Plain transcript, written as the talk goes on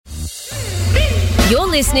You're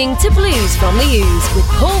listening to Blues from the Ooze with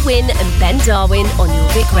Paul Wynn and Ben Darwin on your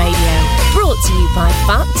Vic Radio. Brought to you by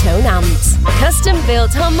Fat Tone Amps,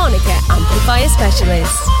 custom-built harmonica amplifier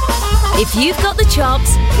specialists. If you've got the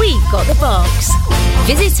chops, we've got the box.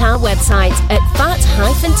 Visit our website at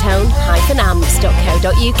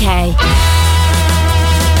fat-tone-amps.co.uk.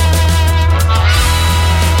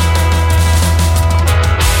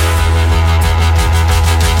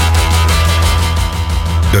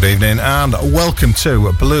 Good evening and welcome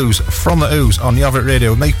to Blues from the Ooze on Jorvik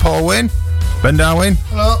Radio with me, Paul Wynn, Ben Darwin.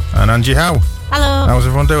 Hello. And Angie Howe. Hello. How's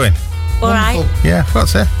everyone doing? All right. Yeah,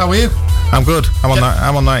 what's it? How are you? I'm good. I'm on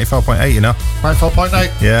 94.8, you know.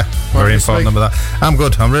 94.8. Yeah, very Obviously. important number that. I'm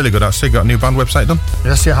good. I'm really good actually. Got a new band website done.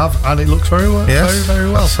 Yes, you have, and it looks very well. Yes. Very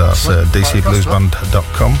well. That's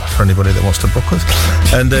dcbluesband.com for anybody that wants to book us.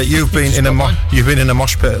 And you've been in a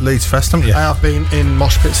mosh pit at Leeds Fest, haven't you? I have been in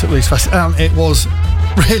mosh pits at Leeds Fest, and it was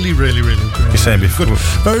really, really, really good. You're saying before. Good.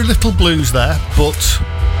 Very little blues there, but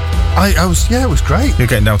it was great. You're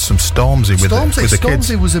getting down to some Stormzy with the kids.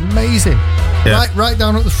 Stormzy was amazing. Yeah. Right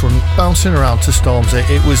down at the front, bouncing around to Stormzy.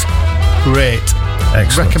 It was great.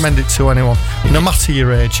 Excellent. Recommend it to anyone, no matter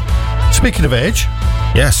your age. Speaking of age,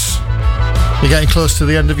 Yes. you're getting close to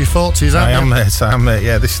the end of your 40s, aren't I you? am, mate.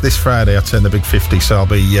 Yeah, this Friday I turn the big 50, so I'll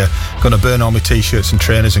be going to burn all my t-shirts and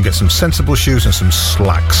trainers and get some sensible shoes and some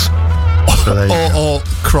slacks. So there you go. Or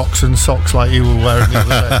Crocs and socks like you were wearing the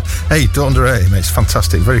other day. Hey, don't underrate it, mate. It's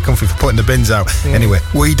fantastic. Very comfy for putting the bins out. Anyway,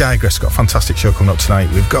 we digress. Got a fantastic show coming up tonight.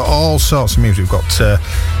 We've got all sorts of music. We've got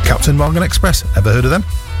Captain Morgan Express. Ever heard of them?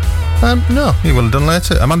 No. You will have done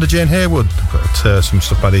later. Amanda Jane Haywood. I've got some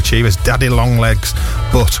stuff by the Achievers. Daddy Longlegs.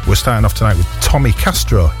 But we're starting off tonight with Tommy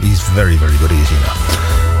Castro. He's very, very good, easy now.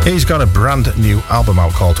 He's got a brand new album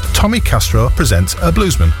out called Tommy Castro Presents a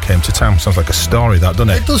Bluesman Came to Town. Sounds like a story, that, doesn't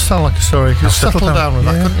it? It does sound like a story. You could settle down with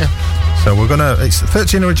that, couldn't you? So we're it's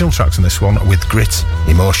 13 original tracks in this one with grit,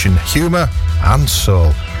 emotion, humour and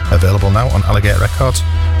soul. Available now on Alligator Records.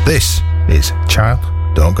 This is Child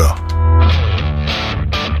Don't Go.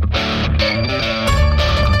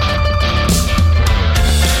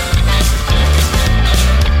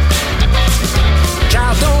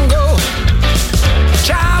 Child don't go,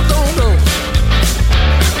 child don't go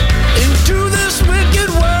into this wicked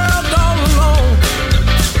world all alone.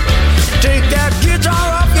 Take that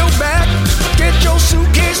guitar off your back, get your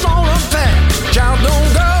suitcase on unpack. Child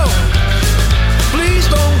don't go, please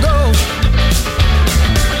don't go.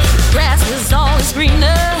 Grass is always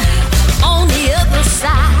greener on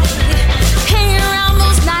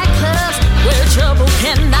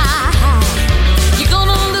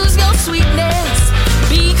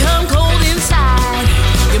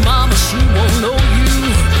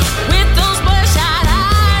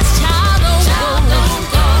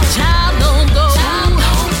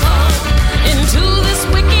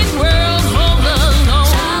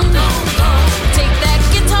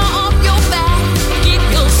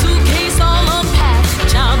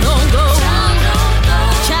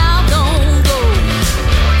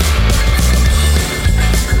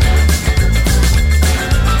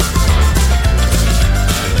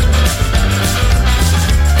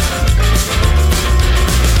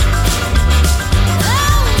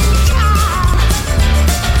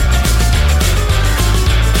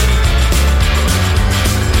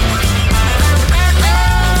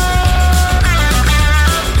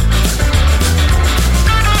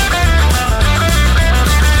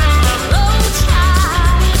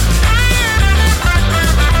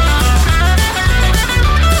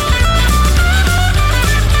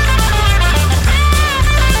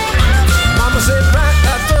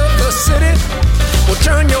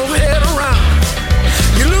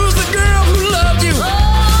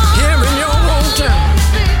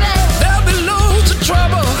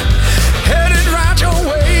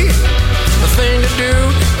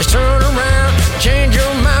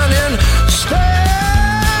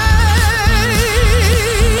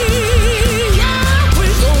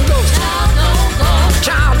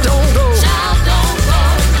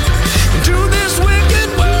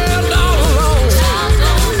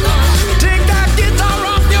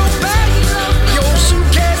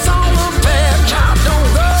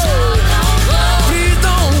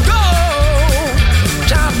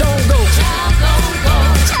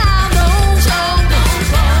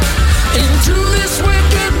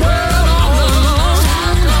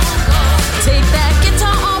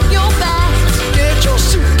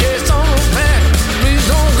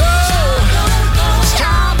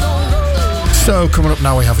So coming up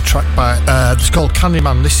now we have a track by, it's called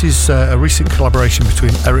Candyman. This is a recent collaboration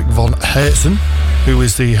between Eric Von Herzen, who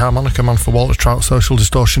is the harmonica man for Walter Trout, Social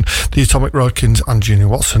Distortion, the Atomic Roadkins and Junior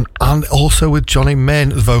Watson, and also with Johnny Main,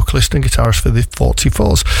 the vocalist and guitarist for the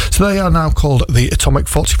 44s. So they are now called the Atomic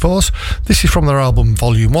 44s. This is from their album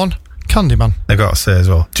Volume 1, Candyman. They've got to say as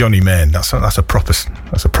well, Johnny Main, that's a proper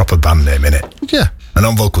band name, innit? Yeah. And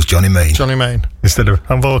on vocals, Johnny Main. Johnny Main. Instead of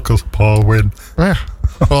on vocals, Paul Wynn. Yeah.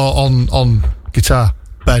 Or on guitar,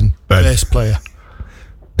 Ben, bass player.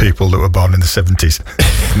 People that were born in the 70s.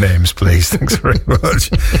 Names, please. Thanks very much.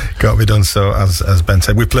 Got to be done. So, as Ben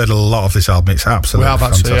said, we played a lot of this album. It's absolutely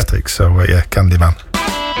fantastic. So, yeah, Candyman.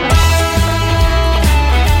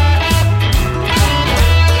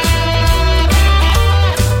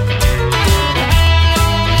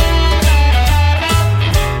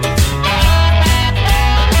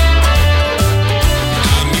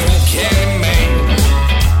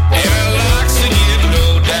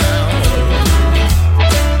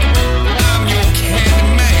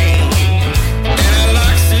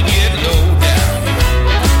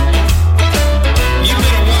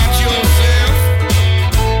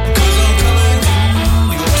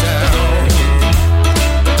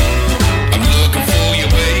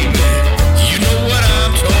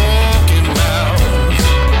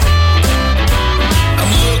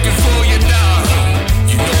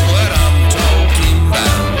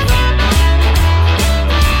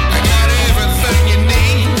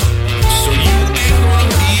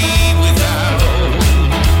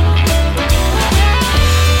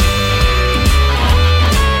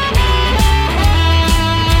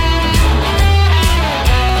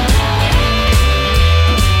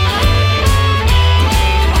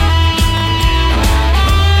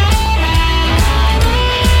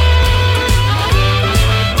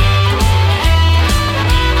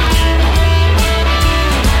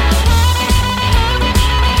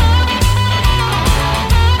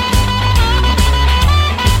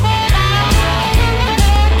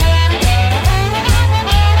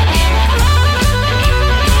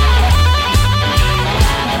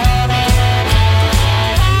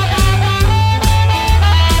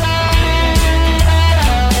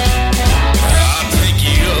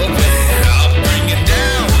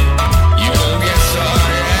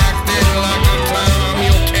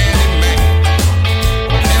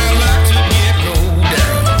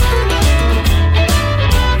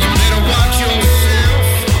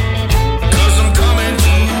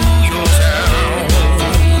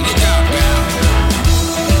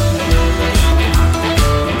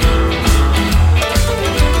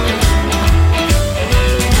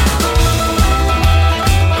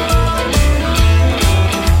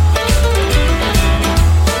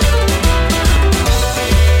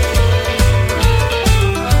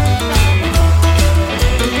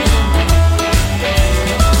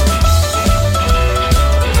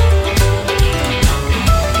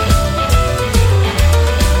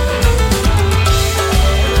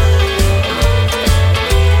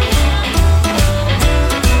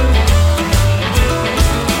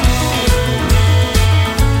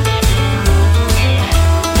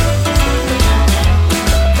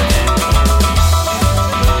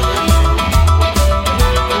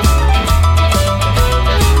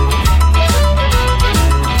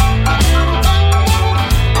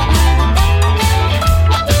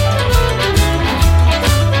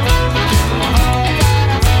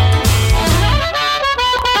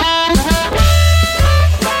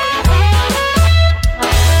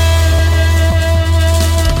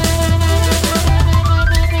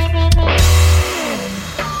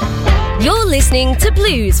 Listening to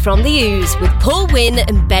Blues from the Ooze with Paul Wynn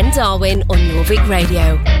and Ben Darwin on Jorvik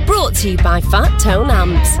Radio. Brought to you by Fat Tone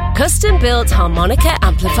Amps, custom built harmonica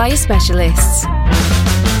amplifier specialists.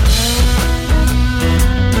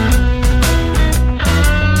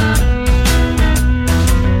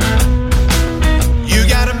 You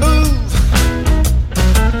gotta move,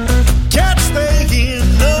 can't stay here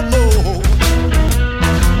no more.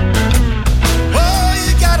 Oh,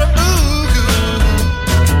 you gotta move,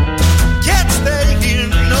 can't stay here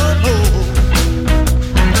no more.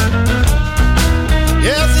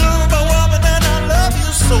 Yes, you're my woman and I love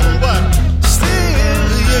you so, but still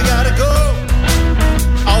you gotta go.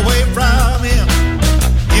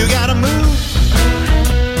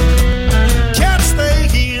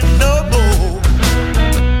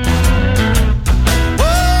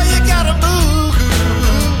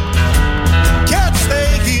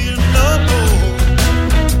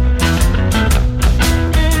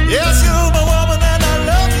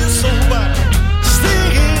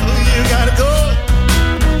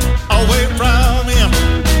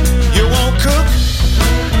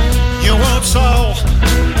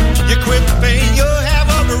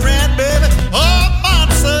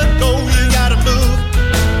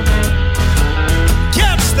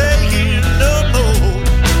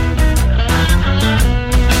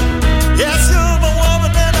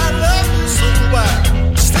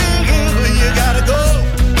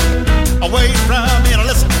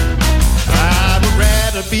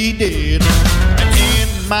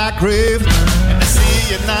 grave. And I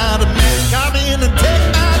see you're not a man. Come in and take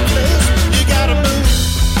my place. You gotta move.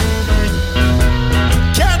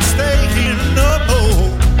 Can't stay here no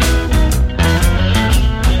more.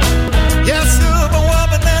 Yes, you're a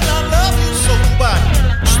woman and I love you so much.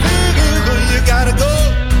 Still, you gotta go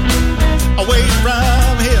away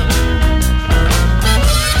from here.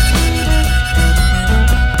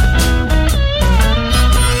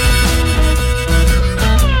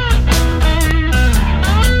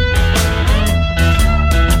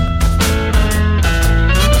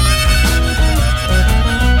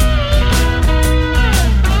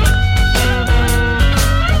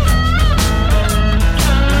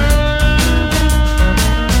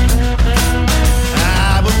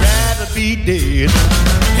 Dead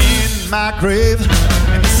in my grave,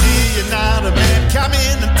 and see you're not a man. Come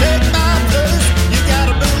in and take my place. You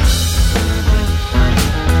gotta move.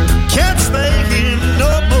 Can't stay here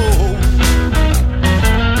no more.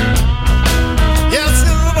 Yes,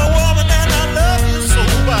 you're a woman and I love you so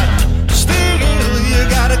much. Still, you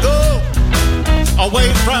gotta go away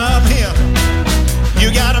from here. You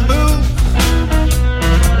gotta move.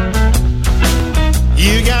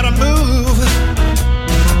 You gotta move.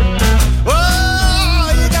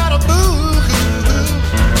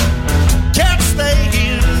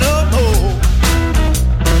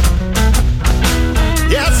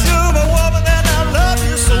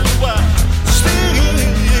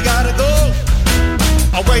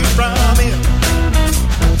 Away from here.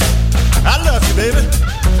 I love you, baby.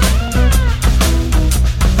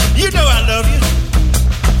 You know I love you.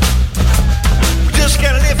 We just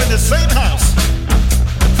gotta live in the same house.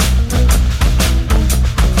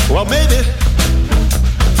 Well, maybe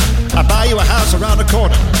I buy you a house around the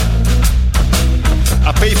corner.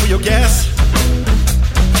 I pay for your gas.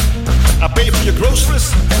 I pay for your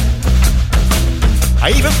groceries.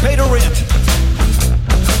 I even pay the rent.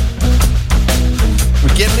 We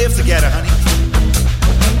can live together, honey.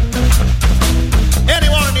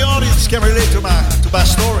 Anyone in the audience can relate to my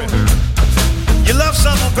story. You love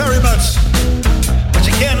someone very much, but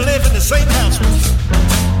you can't live in the same house with you.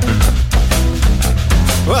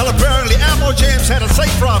 Well, apparently Elmo James had the same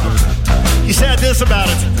problem. He said this about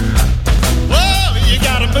it. Well, you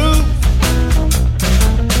gotta move.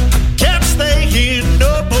 Can't stay here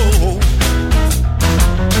no more.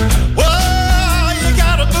 Well, you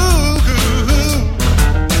gotta move.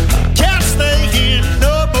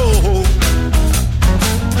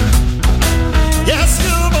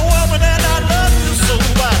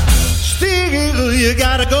 You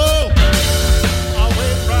gotta go.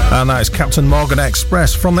 And that is Captain Morgan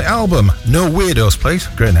Express from the album No Weirdos, please.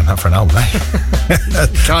 Great name that for an album, eh?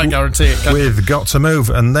 Can't guarantee it. With Got to Move,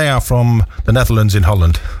 and they are from the Netherlands in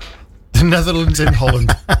Holland. The Netherlands in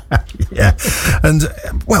Holland. Yeah. And,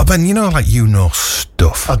 well, Ben, you know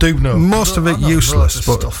stuff. I do know. Most of it useless,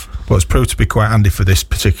 but it's proved to be quite handy for this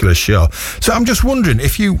particular show. So I'm just wondering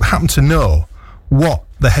if you happen to know what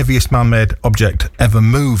the heaviest man-made object ever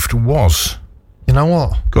moved was. You know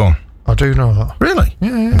what? Go on. I do know that. Really?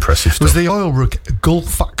 Yeah. Impressive stuff. It was the oil rig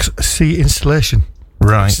Gullfaks Sea installation.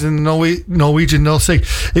 Right. Which is in the Norwegian North Sea.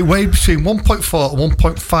 It weighed between 1.4 and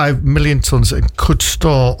 1.5 million tonnes and could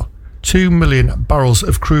store 2 million barrels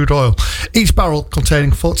of crude oil. Each barrel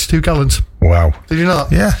containing 42 gallons. Wow. Did you know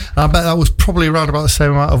that? Yeah. I bet that was probably around about the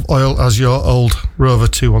same amount of oil as your old Rover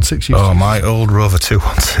 216 used. Oh, my old Rover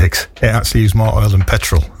 216. It actually used more oil than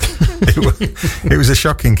petrol. It was a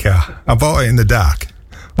shocking car. I bought it in the dark.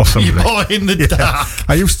 Or something. You bought it in the dark?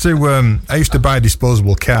 I used to buy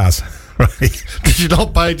disposable cars. Right. Did you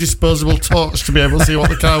not buy a disposable torch to be able to see what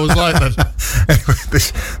the car was like then?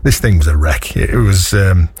 This thing was a wreck. It was,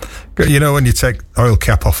 you know, when you take oil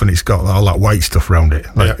cap off and it's got all that white stuff around it.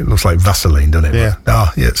 Like, yeah. It looks like Vaseline, doesn't it? Yeah.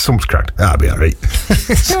 But, something's cracked. That'll be all right.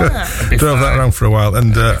 So, drove that around for a while.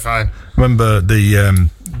 And remember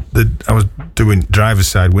I was doing driver's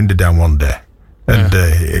side window down one day and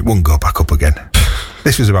it wouldn't go back up again.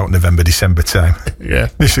 This was about November, December time. Yeah.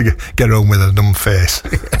 You should get home with a numb face.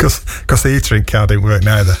 Because the heater car didn't work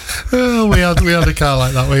neither. Oh, we had a car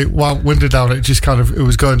like that. We wound window down, it just it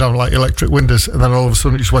was going down like electric windows, and then all of a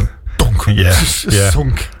sudden it just went dunk. Yeah. Just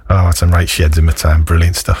sunk. Oh, it's some right sheds in my time.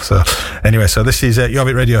 Brilliant stuff. So, anyway, this is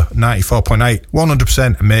Jorvik Radio 94.8,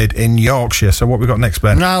 100% made in Yorkshire. So, what we got next,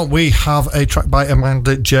 Ben? Now, we have a track by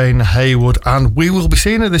Amanda Jane Haywood, and we will be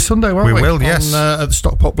seeing her this Sunday, won't we? We will, yes. At the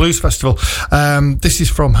Stockport Blues Festival. This is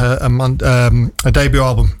from her a debut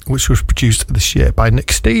album, which was produced this year by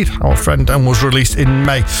Nick Steed, our friend, and was released in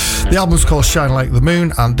May. The album's called Shine Like the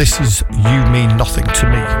Moon, and this is You Mean Nothing to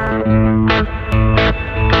Me.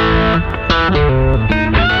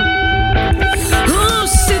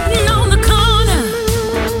 Sitting on the corner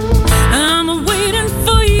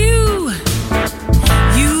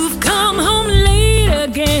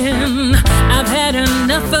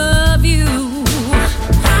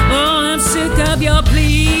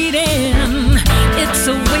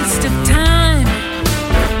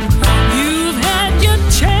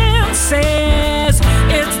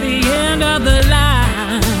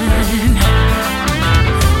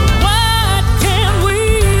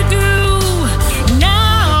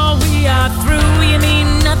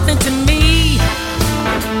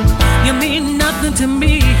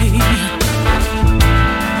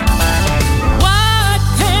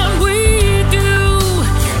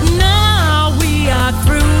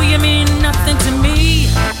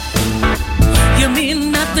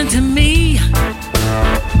nothing to me.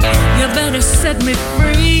 You better set me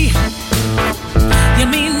free. You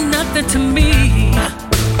mean nothing to me.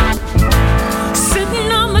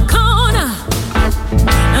 Sitting on the corner,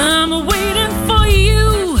 I'm waiting for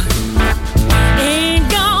you. Ain't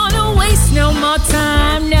gonna waste no more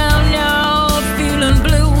time, no, feeling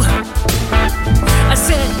blue. I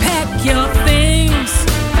said pack your things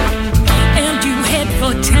and you head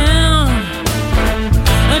for town.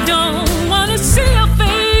 I don't wanna see your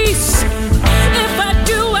face. If I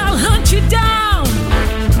do, I'll hunt you down.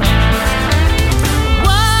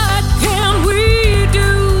 What can we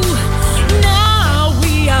do? Now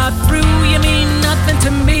we are through. You mean nothing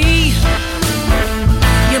to me.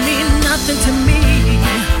 You mean nothing to me.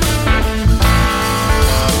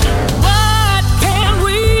 What can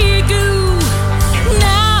we do?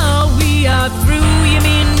 Now we are through. You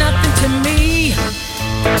mean nothing to me.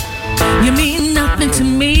 You mean nothing to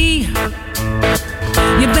me.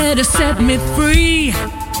 You better set me free.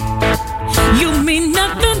 You mean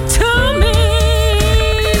nothing to me.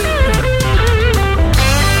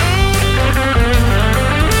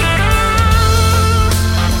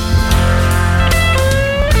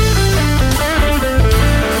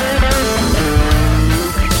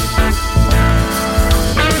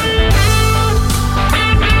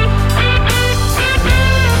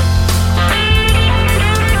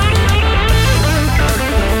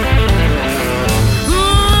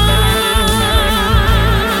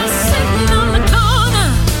 Sitting on the corner,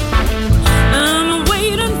 I'm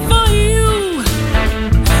waiting for you.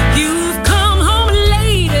 You've come home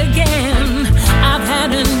late again. I've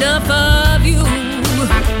had enough of you.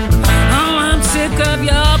 Oh, I'm sick of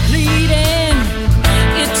your pleading.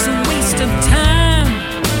 It's a waste of time.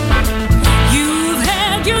 You've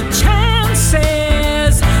had your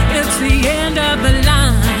chances. It's the end of the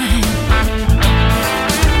line.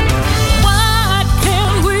 What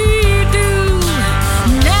can we do?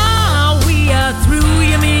 Now we are through.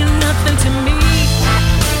 You mean nothing to me.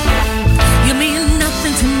 You mean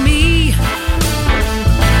nothing to me.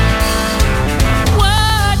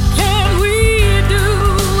 What can we do?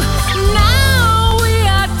 Now we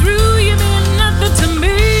are through. You mean nothing to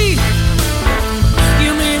me.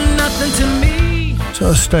 You mean nothing to me. So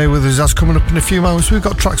stay with us. That's coming up in a few moments. We've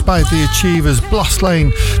got tracks by The Achievers, Blast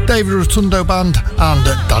Lane, David Rotundo Band, and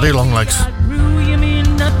Daddy Longlegs. Through. You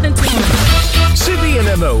mean nothing to me. Civvy and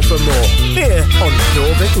MO for more, here on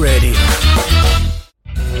Jorvik Radio.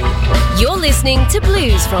 You're listening to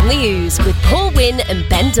Blues from the Ooze with Paul Wynn and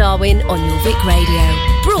Ben Darwin on your Vic Radio.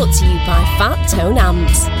 Brought to you by Fat Tone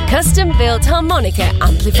Amps, custom built harmonica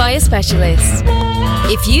amplifier specialists.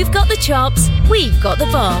 If you've got the chops, we've got the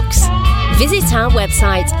box. Visit our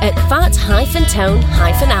website at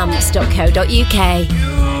fat-tone-amps.co.uk.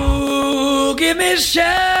 You give me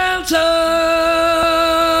shelter,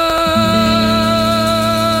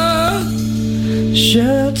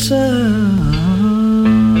 shelter.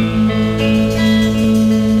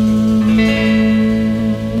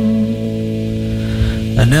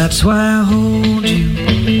 And that's why I hold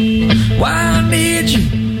you, why I need you.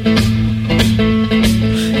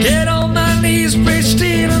 Get on my knees, pray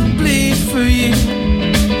still and bleed for you.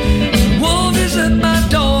 The wolf is at my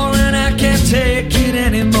door and I can't take it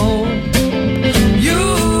anymore.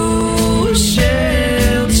 You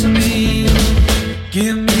shelter me,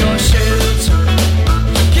 give me your shelter,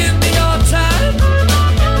 give me your time.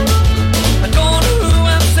 I don't know who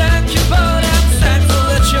I'm thanking, but I'm thankful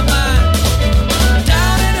that you're mine.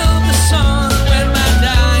 Dying of the sun,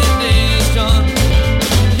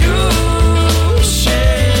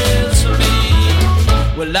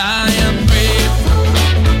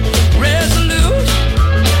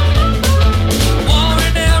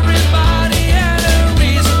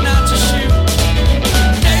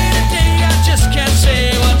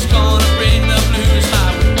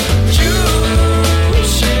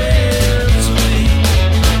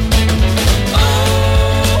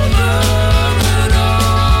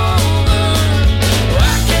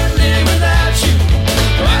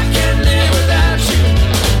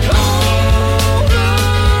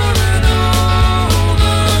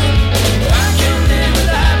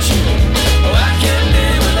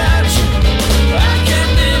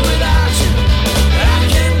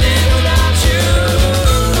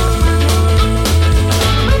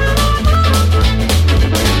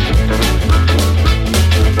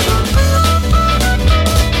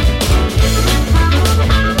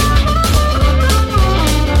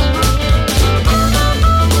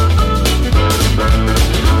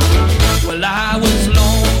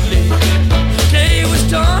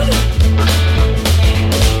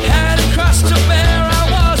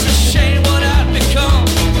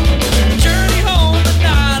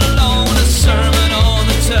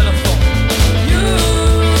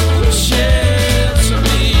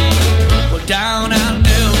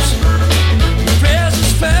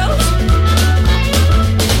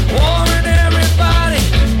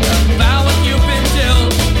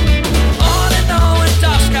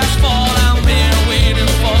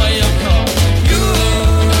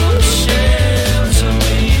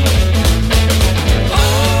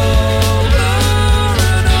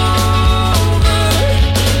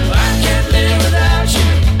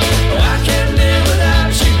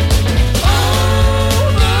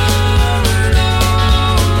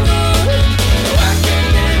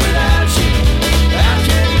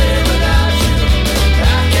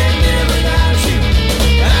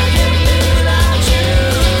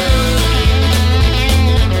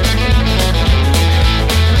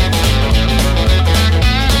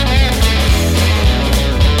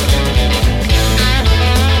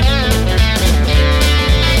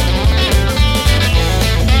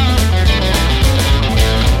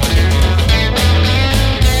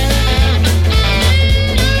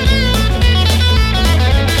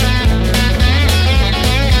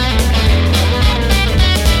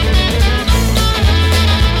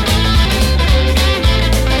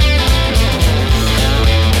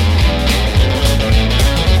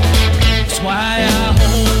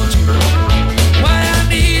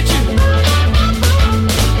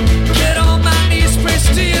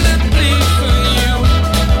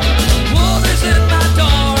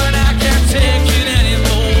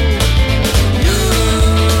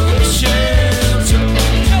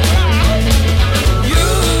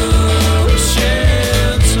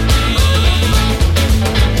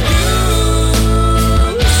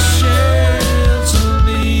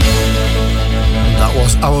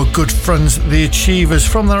 good friends, The Achievers,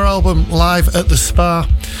 from their album Live at the Spa,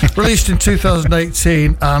 released in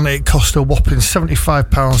 2018, and it cost a whopping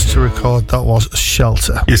 £75 to record. That was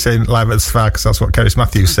Shelter. You're saying Live at the Spa because that's what Keris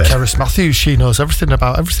Matthews said. Keris Matthews, she knows everything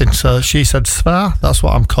about everything, so she said Spa. That's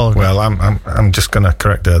what I'm calling Well, I'm just going to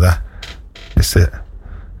correct her there. It's it.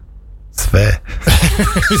 Sva.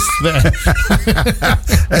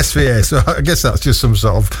 SVA. So I guess that's just some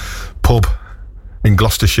sort of pub in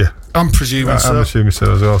Gloucestershire. I'm presuming so. I'm assuming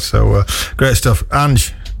so as well. So great stuff.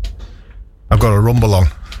 Ange, I've got a rumble on.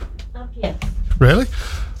 Okay. Really?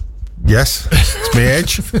 Yes. It's my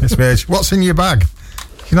age. It's my age. What's in your bag?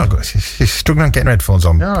 You're not good. She's struggling on getting headphones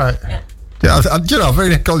on. All right. Yeah, you know, I'm very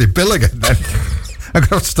going to call you Bill again then. I've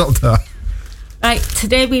got to stop that. Right,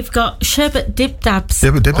 today we've got sherbet dib dabs. Yeah,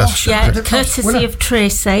 we did that. Yeah, courtesy of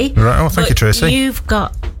Tracy. Right, oh, thank you, Tracy. You've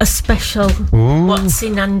got a special What's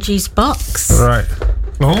in Angie's box. Right.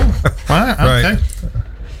 Oh, right, okay. Right.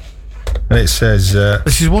 And it says...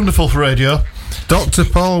 this is wonderful for radio. Dr.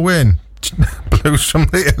 Paul Wynn. Blues from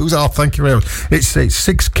the Who's all thank you very much. It's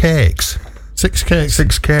 6 cakes. 6 cakes?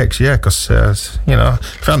 6 cakes, yeah, because, you know,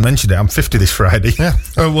 if I hadn't mentioned it, I'm 50 this Friday. Yeah.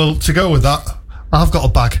 Oh, well, to go with that, I've got a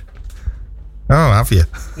bag. Oh, have you?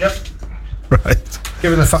 Yep. Right.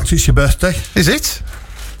 Given the fact it's your birthday. Is it?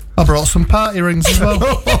 I brought some party rings as well.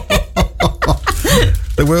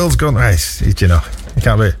 The world's gone... Right, you know, you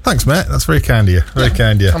can't be... Thanks, mate. That's very kind of you. Very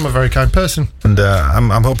kind of you. I'm a very kind person. And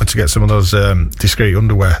I'm hoping to get some of those discreet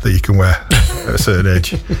underwear that you can wear at a certain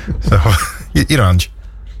age. So, you know, Ange.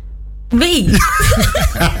 Me?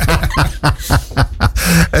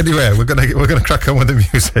 Anyway, we're gonna crack on with the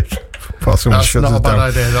music. That's not a bad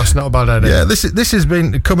idea. That's not a bad idea. Yeah, this has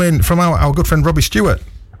been coming from our good friend Robbie Stewart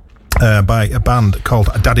by a band called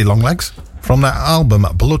Daddy Longlegs from their album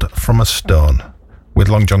Blood from a Stone with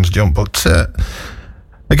Long John's Jump. But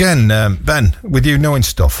again, Ben, with you knowing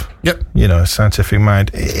stuff, yep, you know, scientific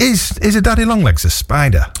mind, is a Daddy Longlegs a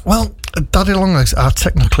spider? Well, Daddy Longlegs are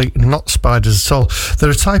technically not spiders at all. They're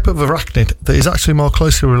a type of arachnid that is actually more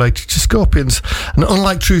closely related to scorpions. And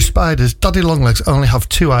unlike true spiders, Daddy Longlegs only have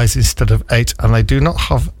 2 eyes instead of 8, and they do not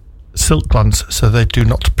have silk glands, so they do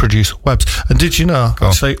not produce webs. And did you know,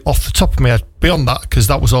 actually, off the top of my head, beyond that, because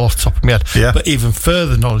that was all off the top of my head, but even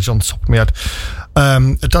further knowledge on the top of my head,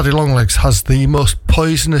 Daddy Longlegs has the most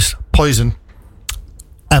poisonous poison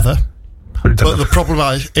ever. But the problem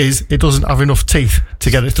is it doesn't have enough teeth to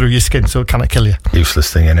get it through your skin, so it cannot kill you.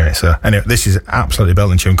 Useless thing, anyway. So, anyway, this is absolutely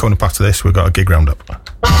belting tune. Coming up after this, we've got a gig roundup.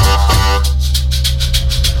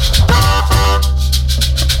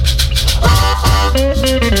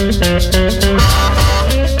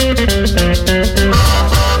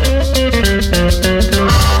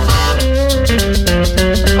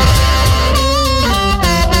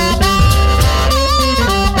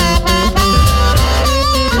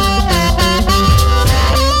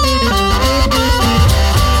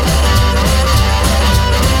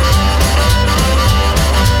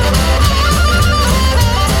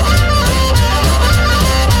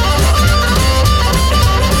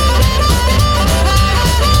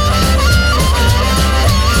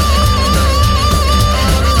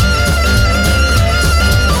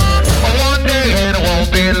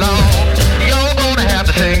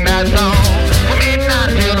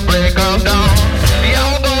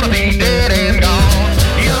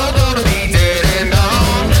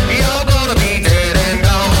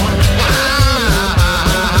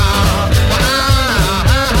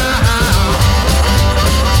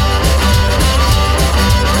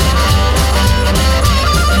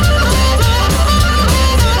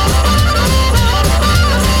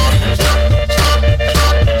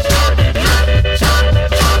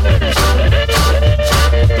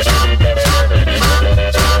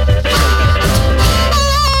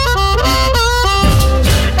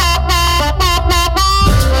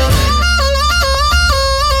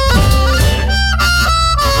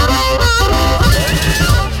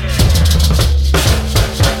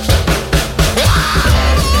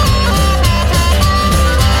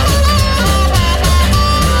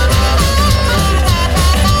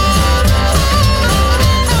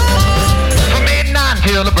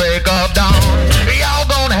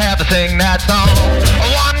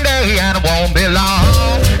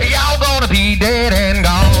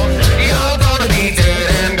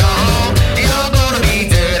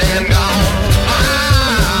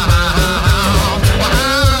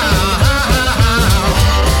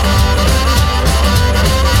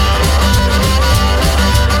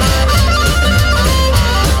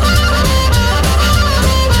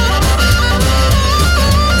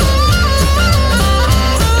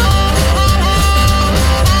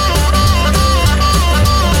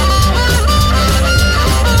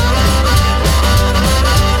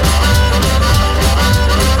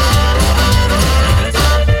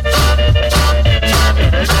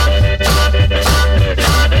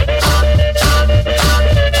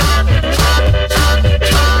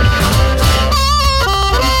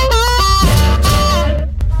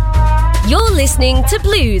 to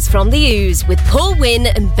Blues from the Ooze with Paul Wynn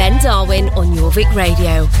and Ben Darwin on Jorvik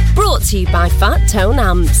Radio. Brought to you by Fat Tone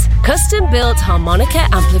Amps, custom-built harmonica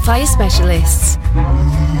amplifier specialists.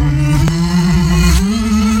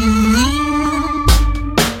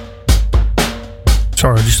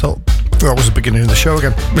 Sorry, I just thought that was the beginning of the show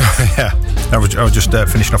again. Yeah, I was just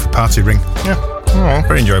finishing off a party ring. Yeah. Oh,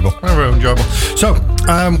 Very enjoyable. very enjoyable. So,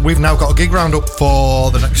 we've now got a gig roundup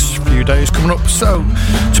for the next few days coming up. So,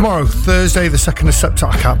 tomorrow, Thursday, the 2nd of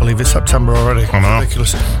September. I can't believe it's September already. I know.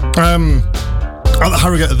 Ridiculous. At the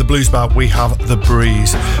Harrogate at the Blues Bar, we have The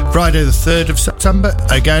Breeze. Friday, the 3rd of September,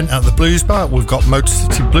 again at the Blues Bar, we've got Motor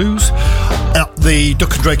City Blues. At the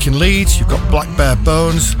Duck and Drake in Leeds, you've got Black Bear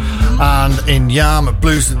Bones. And in Yarm at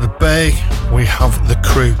Blues at the Bay, we have The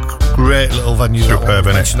Crew. Great little venue. Superb,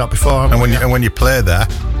 I innit? mentioned that before. And when you play there,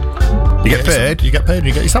 you get paid. You get paid and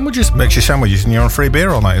you get your sandwiches. Makes your sandwiches and you're on free beer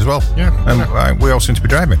all night as well. Yeah. And we all seem to be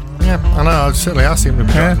driving. Yeah, I know. Certainly, I seem to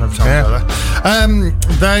be driving every time I go there.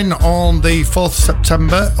 Then on the 4th of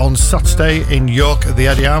September, on Saturday in York at the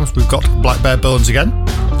Eddie Arms, we've got Black Bear Bones again.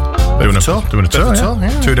 Doing a tour,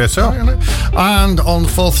 yeah. 2-day tour. And on the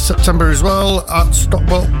 4th of September as well at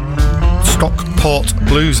Stockport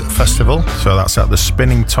Blues Festival. So that's at the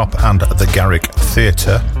Spinning Top and the Garrick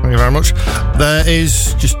Theatre. Thank you very much. There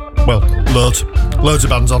is just, loads of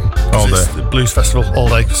bands on. All day. It's the Blues Festival all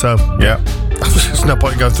day, so Yeah. there's no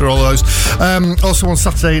point in going through all those. Also on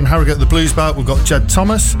Saturday in Harrogate at the Blues Bar, we've got Jed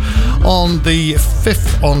Thomas. On the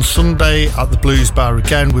 5th, on Sunday at the Blues Bar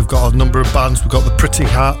again, we've got a number of bands. We've got the Petty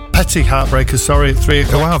Heartbreakers, at 3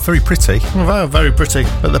 o'clock. Oh, wow, very pretty. Well, very pretty.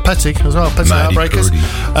 But the Petty as well, Petty Mighty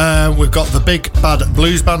Heartbreakers. We've got the Big Bad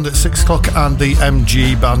Blues Band at 6 o'clock and the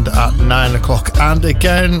MG Band at 9 o'clock. And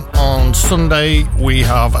again on Sunday, we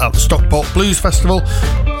have at the Stockport Blues Festival,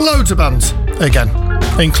 loads of bands again,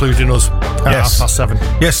 including us at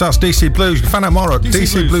 7:30. Yes, that's DC Blues. You can find out more at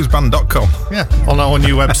dcbluesband.com. Yeah, on our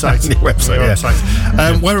new website. New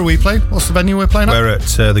website, Where are we playing? What's the venue we're playing at? We're at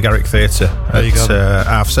the Garrick Theatre at you go.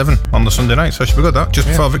 7:30 on the Sunday night, so it should be good, that, just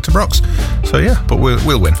before Victor Brock's. So yeah, but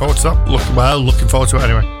we'll win. Forward to that. Looking forward to it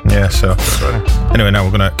anyway. Yeah, so anyway, now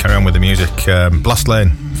we're going to carry on with the music. Blast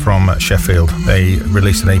Lane from Sheffield, they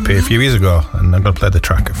released an EP a few years ago, and I'm going to play the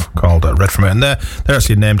track called Red From It. And they're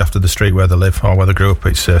actually named after the street where they live or where they grew up.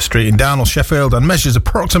 It's a street in Darnell, Sheffield, and measures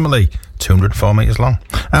approximately 204 metres long.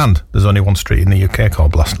 And there's only one street in the UK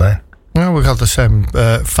called Blast Lane. Yeah, we've had the same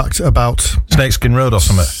fact about Snakeskin Road or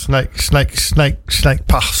something. Snake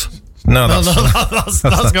Pass. No,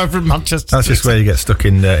 that's going from Manchester. That's just where you get stuck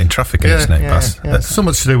in traffic in Snake Pass. Yeah.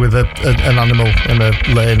 Something to do with an animal in a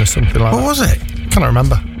lane or something like that. What was it? Can't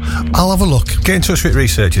remember. I'll have a look. Get in touch with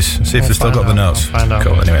researchers and see if they've still got the notes. I'll find out.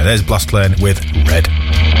 Cool. Anyway, there's Blast Lane with Red.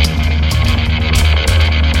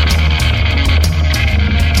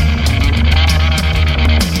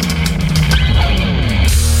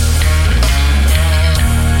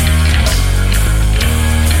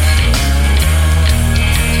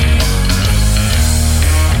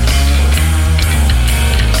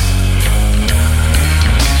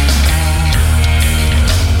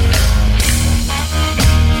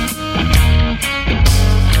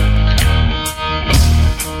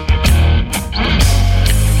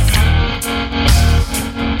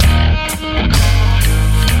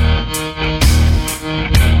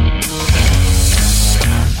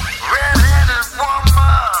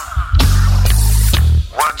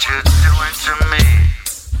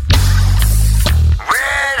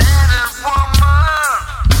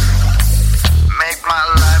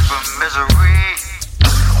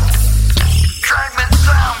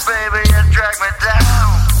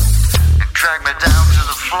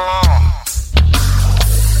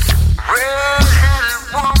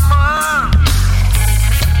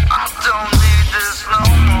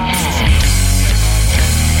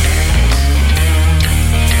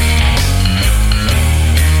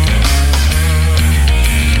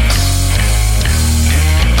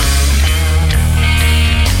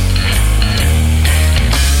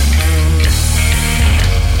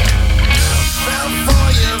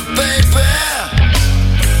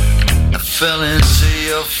 Fell into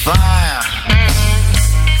your fire.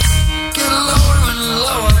 Get lower and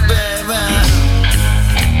lower, baby.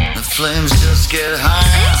 The flames just get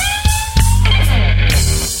higher.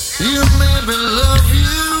 You made me love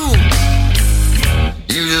you.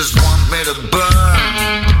 You just want me to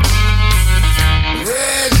burn.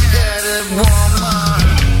 Red-headed woman.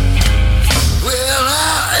 Will I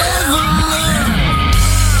ever learn?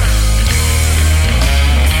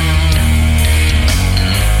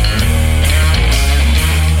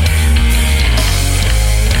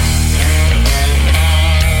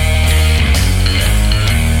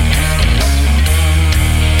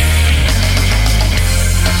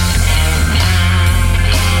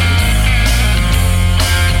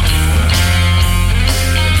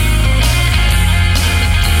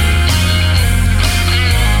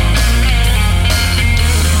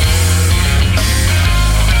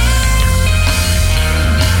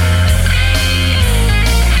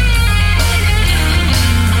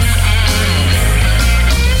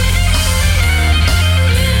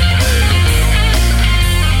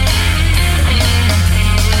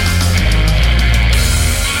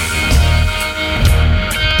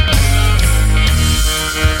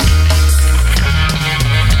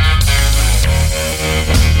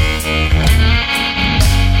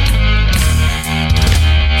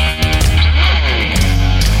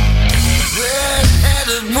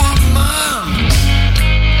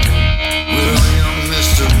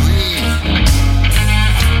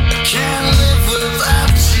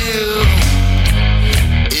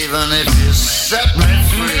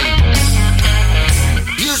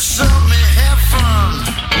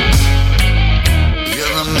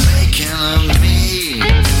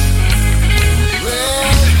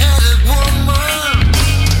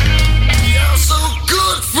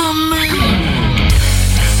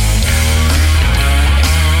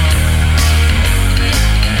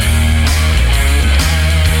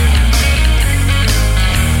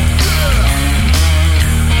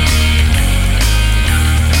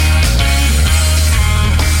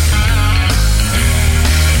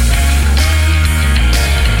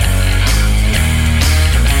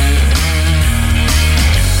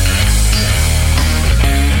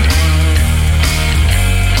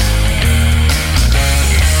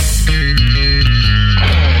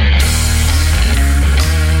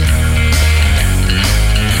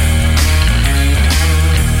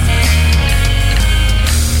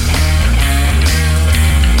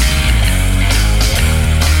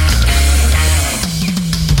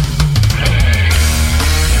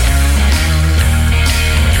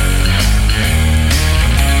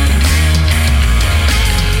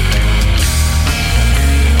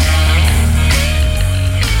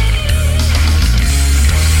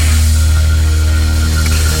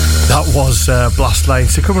 was Blast Lane.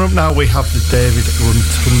 So coming up now we have the David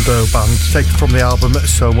Rotunda Band, taken from the album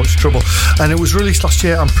So Much Trouble, and it was released last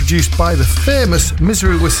year and produced by the famous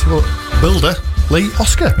Misery Whistle builder Lee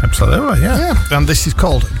Oscar. Absolutely, yeah. And this is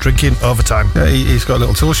called Drinking Overtime. Yeah, he's got a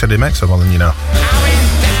little tool shed. He makes them more than you know. I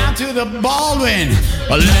went down to the Baldwin,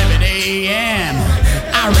 11 a.m.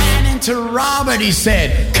 I ran into Robert, he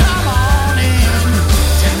said, come on in.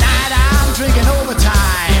 Tonight I'm drinking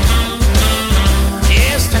overtime.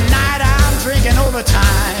 Yes, tonight I'm drinking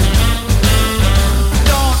overtime.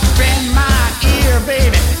 Don't bend my ear,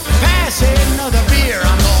 baby. Pass another beer.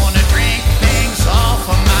 I'm gonna drink things off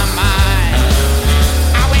of my mind.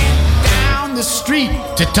 I went down the street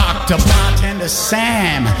to talk to bartender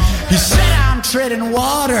Sam. He said I'm treading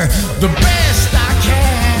water the best I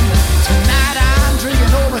can. Tonight I'm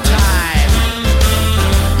drinking overtime.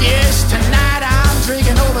 Yes, tonight I'm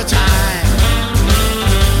drinking overtime.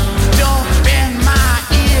 Don't bend my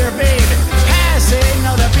ear, baby. Pass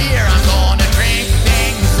another beer. I'm gonna drink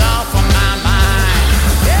things off of my mind.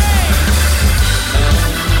 Yeah.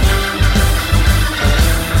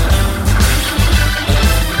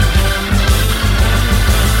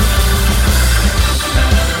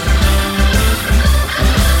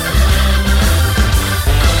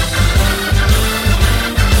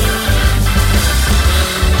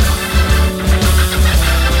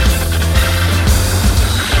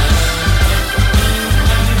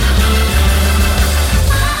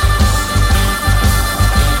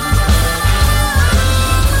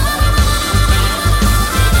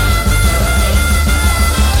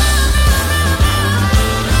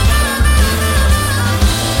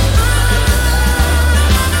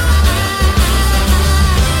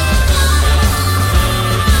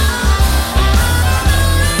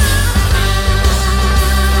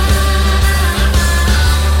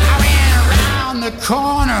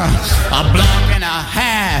 Corner, a block and a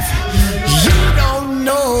half. You don't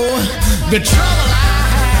know the trouble I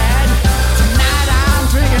had. Tonight I'm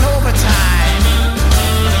drinking overtime.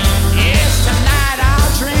 Yes, tonight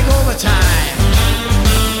I'll drink overtime.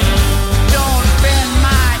 Don't bend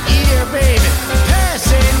my ear, baby. Pass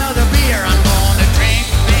another beer. I'm gonna drink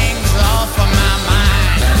things off of my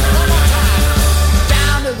mind. One more time.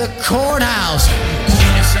 Down to the courthouse.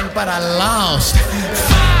 Innocent, but I lost.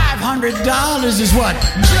 $500 is what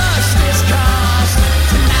justice costs.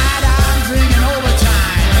 Tonight I'm drinking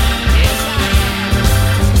overtime. Yes, I am.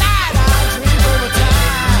 Tonight I'll drink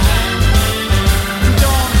overtime.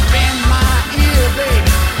 Don't bend my ear,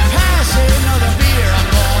 baby. Pass another beer. I'm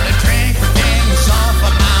gonna drink things off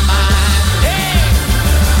of my mind. Hey!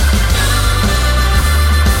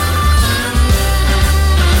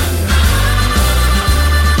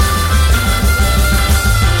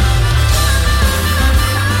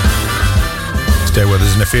 Stay with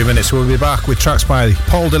us in a few minutes. We'll be back with tracks by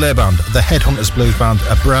Paul DeLay Band, the Headhunters Blues Band,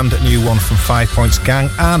 a brand new one from 5 Points Gang,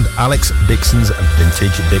 and Alex Dixon's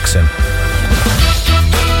Vintage Dixon.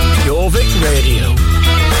 Jorvik Radio.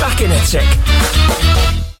 Back in a tick.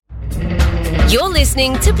 You're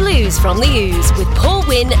listening to Blues from the Ooze with Paul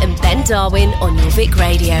Wynn and Ben Darwin on Jorvik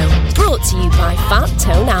Radio. Brought to you by Fat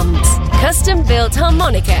Tone Amps, custom built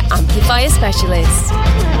harmonica amplifier specialists.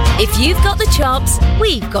 If you've got the chops,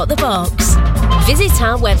 we've got the box. Visit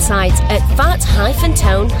our website at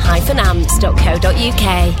fat-tone-amps.co.uk.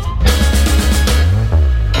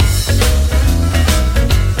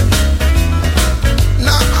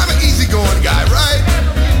 Now, I'm an easygoing guy, right?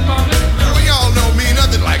 We all know me,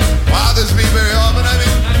 nothing like bothers me very often. I mean,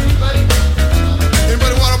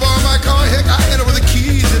 anybody want to borrow my car? Heck, I end up with the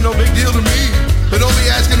keys, and no big deal to me. But don't be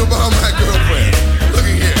asking to borrow my girlfriend. Look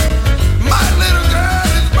at here. My little girl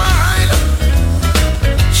is mine.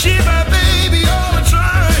 She's my baby all the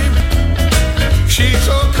time. She's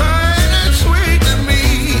so kind and sweet to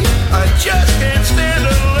me. I just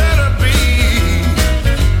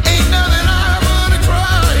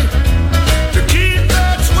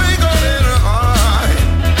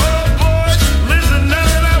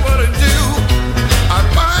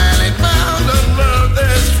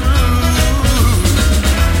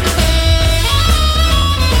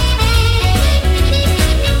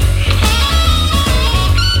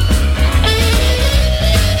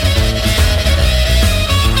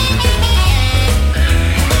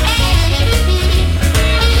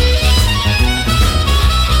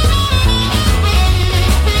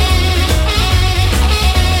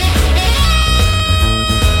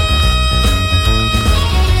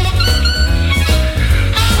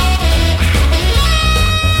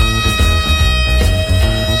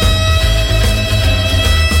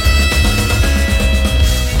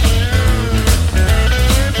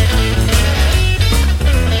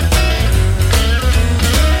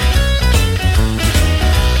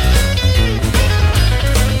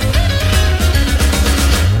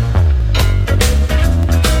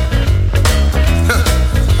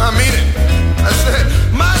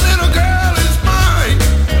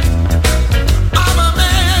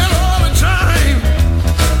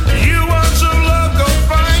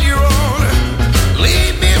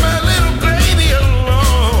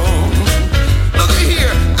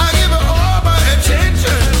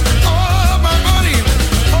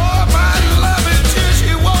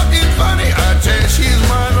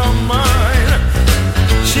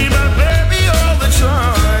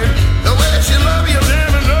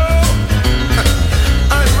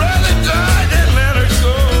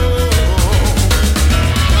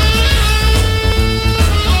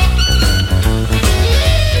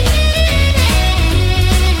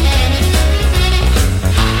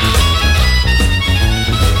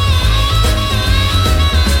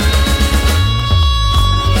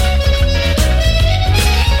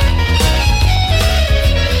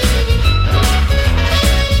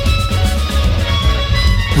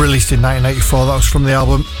released in 1984. That was from the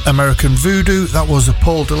album American Voodoo. That was a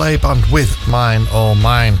Paul DeLay band with Mine or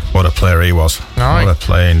Mine. What a player he was. Aye. What a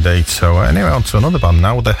player indeed. So anyway, on to another band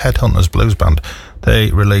now, the Headhunters Blues Band.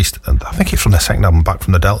 They released, I think it's from their second album, Back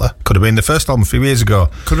from the Delta. Could have been the first album a few years ago.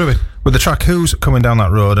 Could have been. With the track Who's Coming Down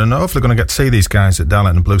That Road, and hopefully going to get to see these guys at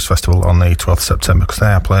Darlington Blues Festival on the 12th of September, because they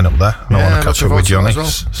are playing up there. And I want to catch up with Johnny. Well.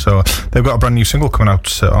 So they've got a brand new single coming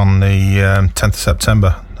out on the 10th of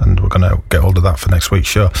September, and we're going to get hold of that for next week's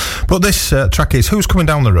show. But this track is Who's Coming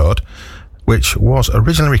Down the Road, which was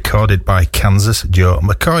originally recorded by Kansas Joe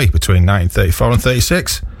McCoy between 1934 and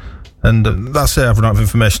 36. And that's it, I've run out of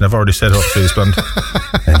information. I've already said hopefully this band.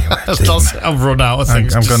 Anyway, I've run out of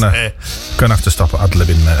things. I'm going to have to stop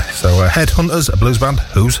ad-libbing there. So Headhunters, a blues band,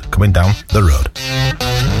 Who's Coming Down the Road.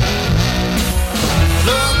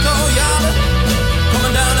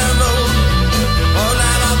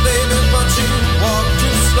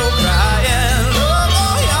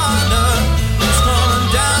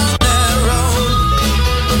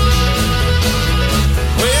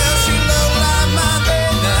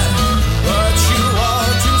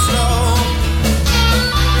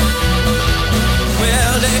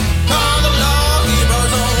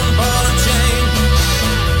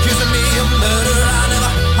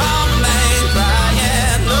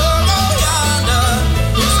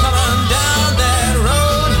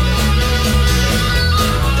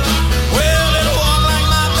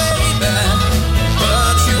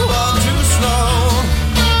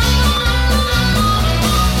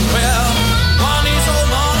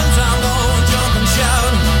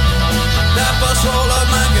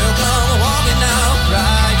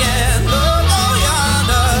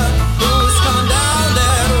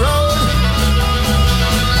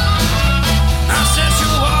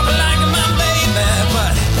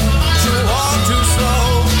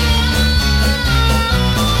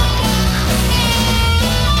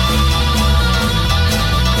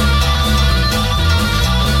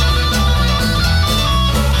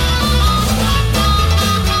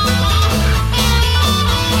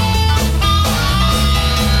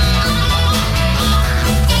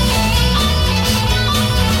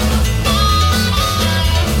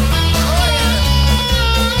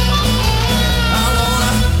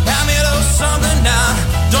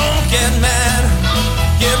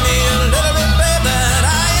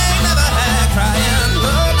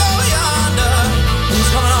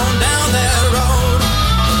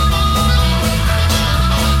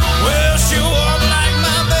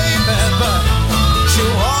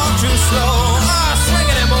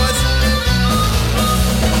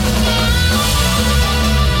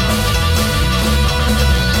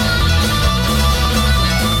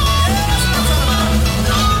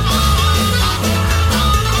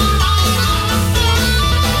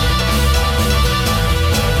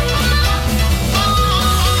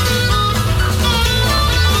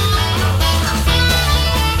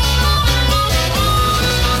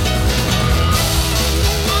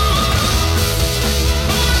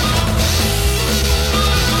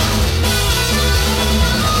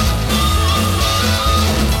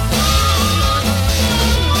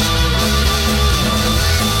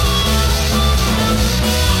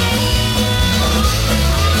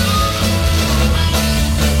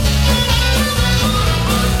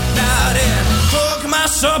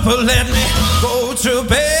 Let me go to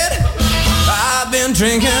bed. I've been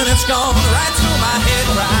drinking, it's gone right to my head.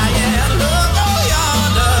 Crying, look over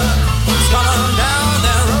yonder, who's coming down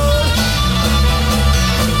that road?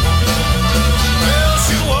 Well,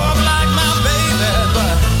 she walk like my baby,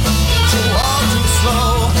 but she walk too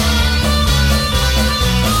slow.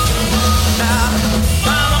 Now,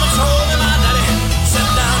 my mama told me my daddy sat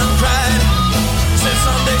down and cried. Said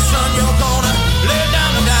someday, son, you're gonna lay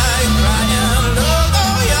down and die. Crying, look.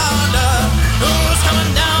 Who's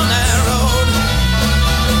coming down that road?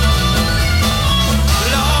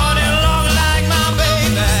 Lord, it look like my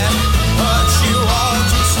baby, but she walk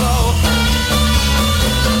too slow.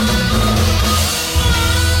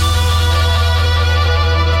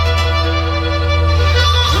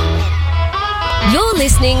 You're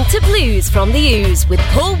listening to Blues from the Ooze with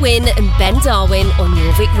Paul Wynn and Ben Darwin on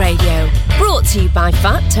Jorvik Radio. Brought to you by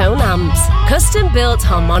Fat Tone Amps, custom-built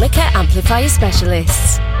harmonica amplifier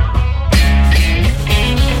specialists.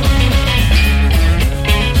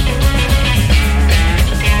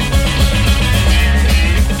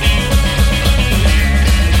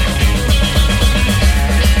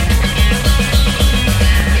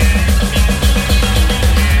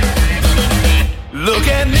 Look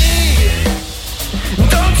at me,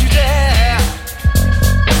 don't you dare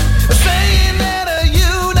saying that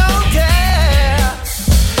you don't care.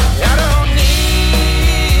 I don't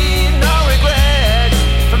need no regret.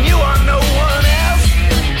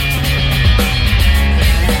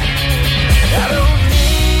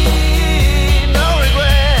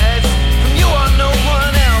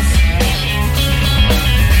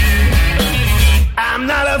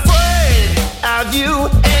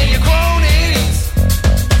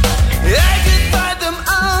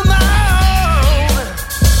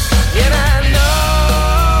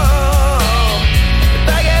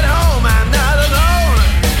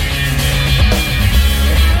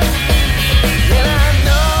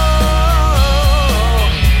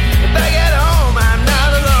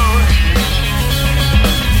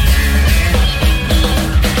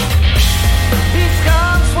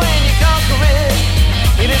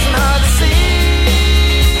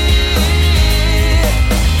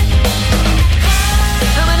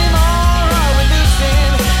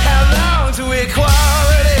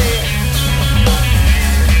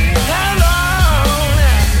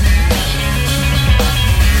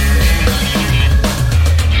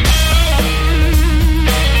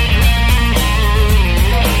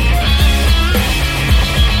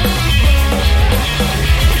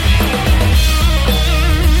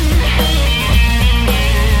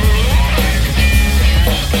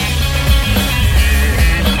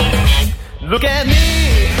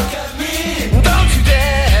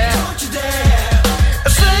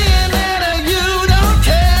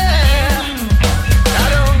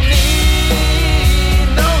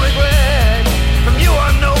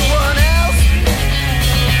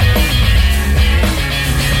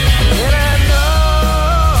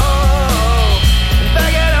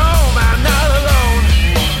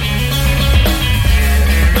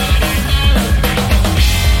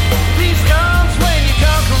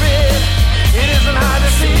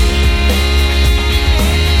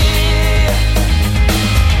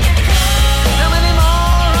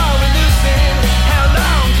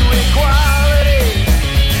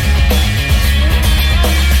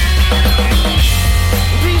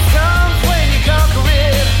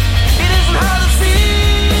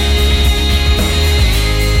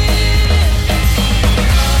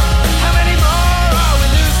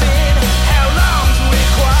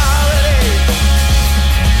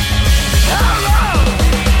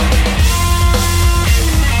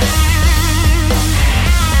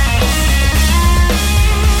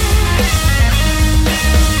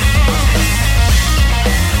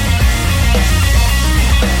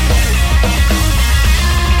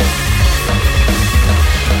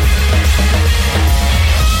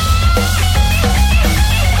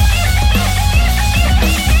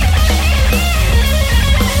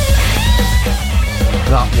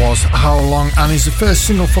 That was How Long, and is the first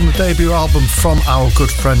single from the debut album from our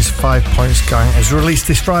good friends 5 Points Gang. It's released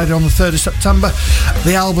this Friday on the 3rd of September.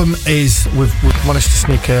 The album is, we've managed to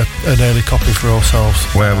sneak an early copy for ourselves.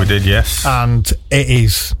 Where we did, yes. And it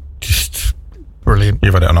is just brilliant.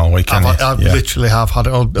 You've had it on all weekend. I literally have had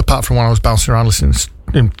it all, apart from when I was bouncing around listening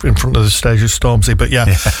in front of the stage of Stormzy. But yeah,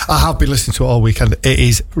 I have been listening to it all weekend. It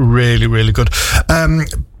is really, really good.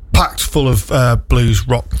 Packed full of blues,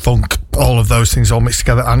 rock, funk, all of those things all mixed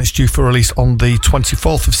together, and it's due for release on the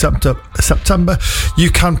 24th of September.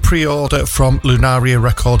 You can pre-order from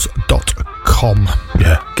lunariarecords.com.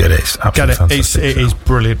 Yeah, get it. It's absolutely fantastic. It is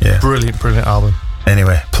brilliant. Yeah. Brilliant album.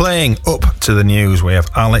 Anyway, playing up to the news, we have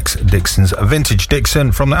Alex Dixon's Vintage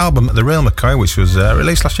Dixon from the album The Real McCoy, which was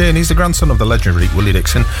released last year, and he's the grandson of the legendary Willie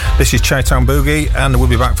Dixon. This is Chi-Town Boogie, and we'll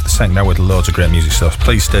be back for the second hour with loads of great music stuff.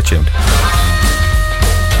 Please stay tuned.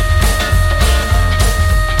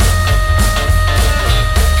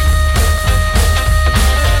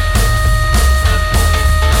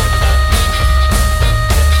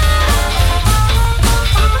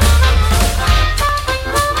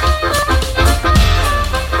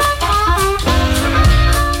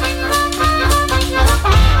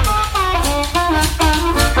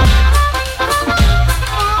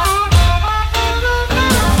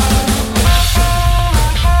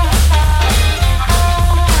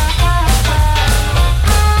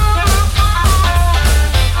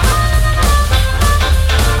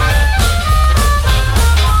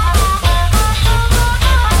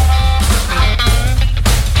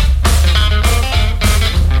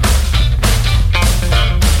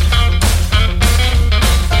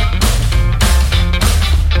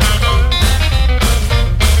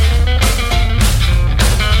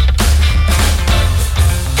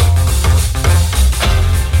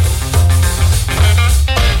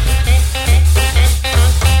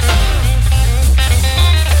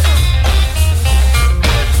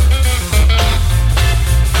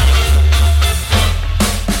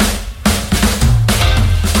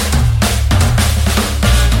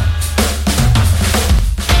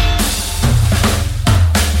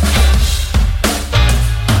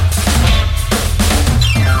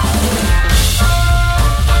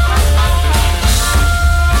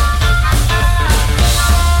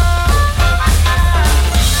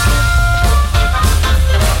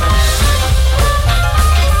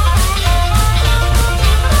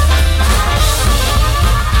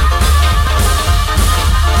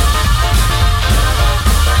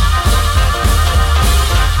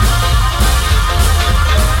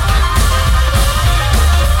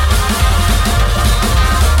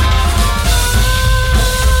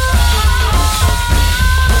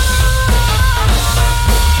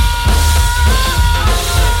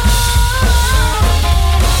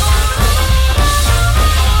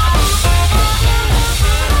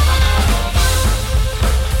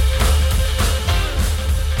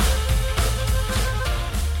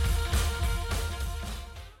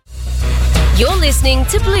 You're listening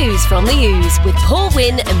to Blues from the Ooze with Paul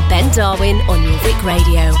Wynn and Ben Darwin on your Vic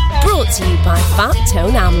Radio. Brought to you by Fat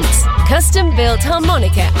Tone Amps, custom-built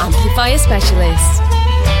harmonica amplifier specialists.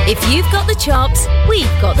 If you've got the chops, we've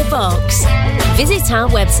got the box. Visit our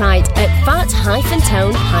website at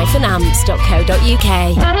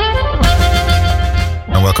fat-tone-amps.co.uk.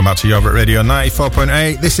 And welcome back to your Vic Radio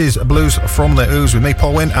 94.8. This is Blues from the Ooze with me,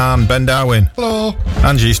 Paul Wynn, and Ben Darwin. Hello.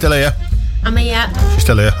 Angie, you still here? I'm here. She's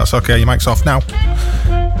still here. That's okay. Your mic's off now.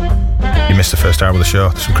 You missed the first hour of the show.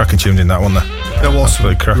 There's some cracking tunes in that one there. There was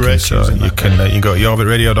absolutely cracking. Great so you can go to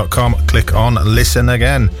yourvitradio.com, click on Listen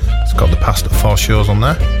Again. It's got the past 4 shows on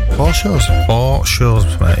there. 4 shows? 4 shows,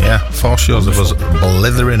 mate. Yeah, 4 shows of us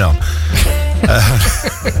blithering on.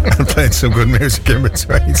 And playing some good music in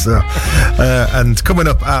between. So, and coming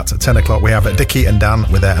up at 10 o'clock, we have Dickie and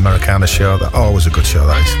Dan with their Americana show. That always a good show.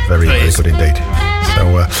 That is very, very good indeed.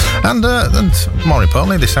 So, and more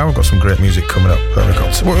importantly, this hour we've got some great music coming up.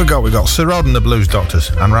 We've got Sir Rod and the Blues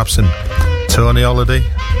Doctors, Anne Rapson, Tony Holiday,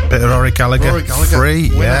 bit of Rory Gallagher. Free.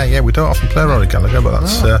 Yeah, we don't often play Rory Gallagher, but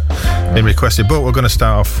that's been requested. But we're going to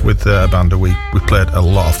start off with a band we played a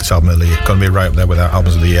lot off this album earlier. Going to be right up there with our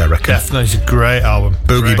albums of the year, I reckon. Definitely, it's a great album.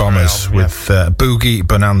 Boogie Bombers with Boogie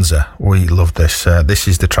Bonanza. We love this. This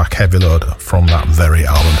is the track Heavy Load from that very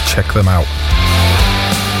album. Check them out.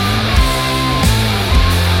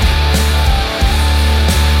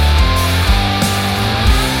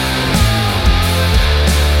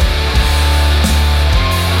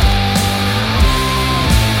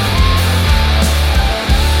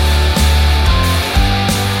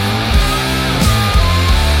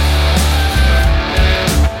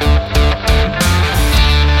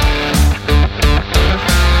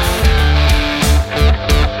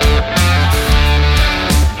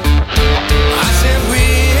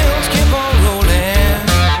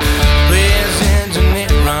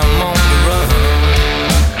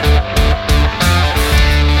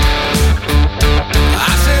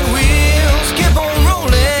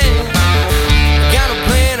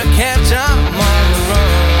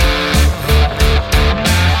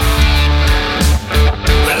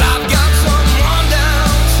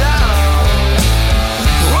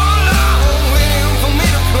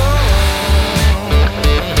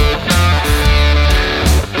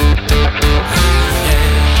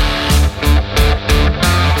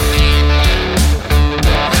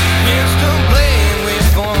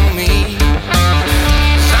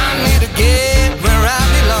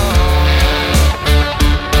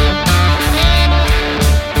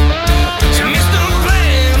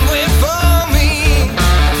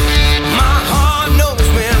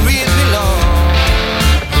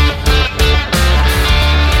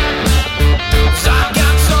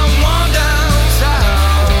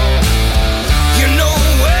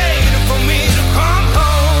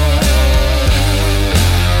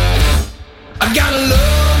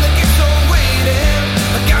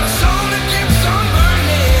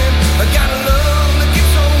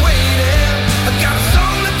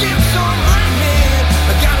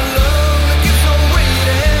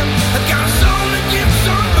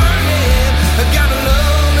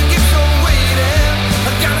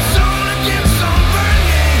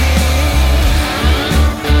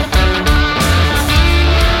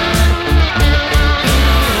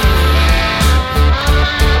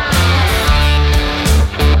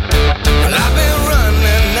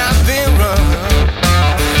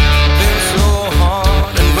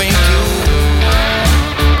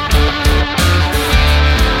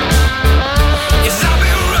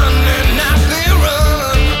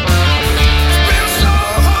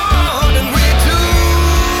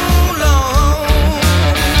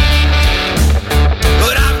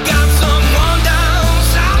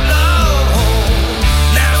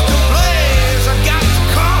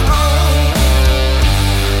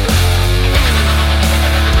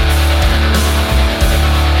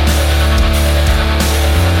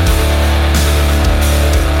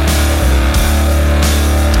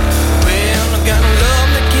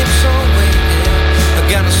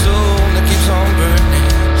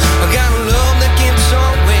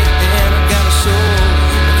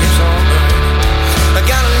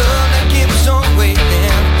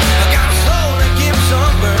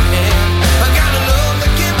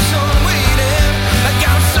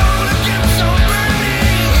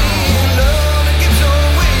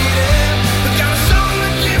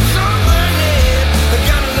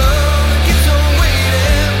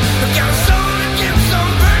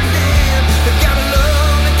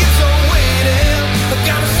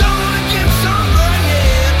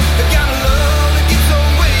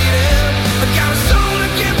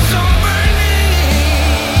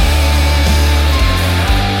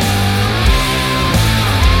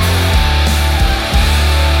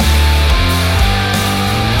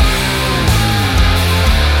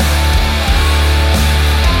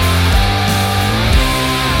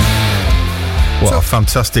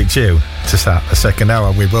 fantastic tune to start the second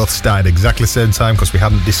hour. We both started exactly the same time because we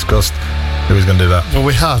hadn't discussed who was going to do that. Well,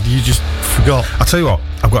 we had. You just forgot. I'll tell you what,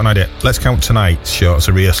 I've got an idea. Let's count tonight's show as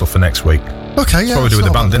a rehearsal for next week. Okay, yeah. That's what we do with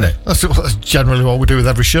the band, isn't it? That's generally what we do with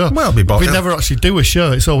every show. Well, it'll be Bob. We never actually do a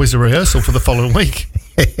show. It's always a rehearsal for the following week.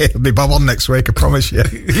 It'll be Bob on next week, I promise you.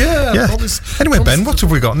 Yeah. Anyway, Ben, what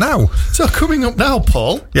have we got now? So coming up now,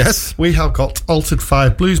 Paul. Yes. We have got Altered Fire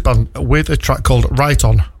Blues Band with a track called Right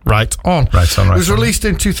On, Right On. Right On, Right On. It was released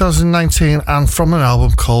in 2019 and from an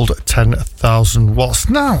album called 10,000 Watts.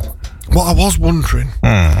 Now, what I was wondering,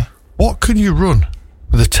 what can you run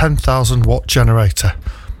with a 10,000 watt generator?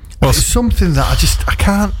 Well, it's something that I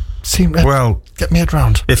can't seem to get my head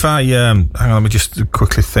around. If I, hang on, let me just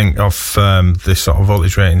quickly think of the sort of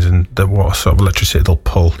voltage ratings and what sort of electricity it'll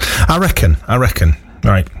pull. I reckon,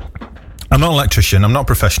 right. I'm not an electrician, I'm not a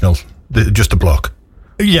professional, just a bloke.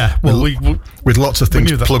 Yeah, well, with lots of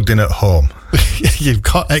things plugged in at home. You've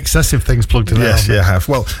got excessive things plugged in. Yes, you have.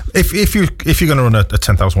 Well, if you're going to run a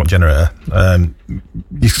 10,000 watt generator,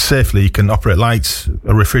 you can operate lights,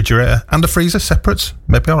 a refrigerator, and a freezer separate.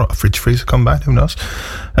 Maybe or a fridge freezer combined. Who knows?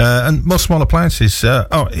 And most small appliances.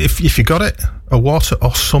 If you got it, a water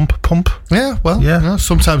or sump pump. Yeah, well, yeah,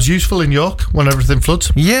 sometimes useful in York when everything floods.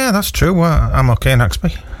 Yeah, that's true. Well, I'm okay in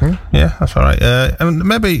Haxby. Yeah, that's all right. And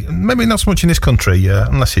maybe not so much in this country,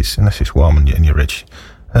 unless it's warm and you're rich.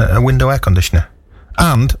 A window air conditioner,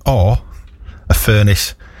 or a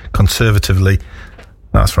furnace. Conservatively,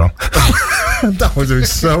 that's wrong. That was doing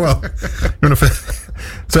so well.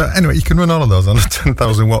 So anyway, you can run all of those on a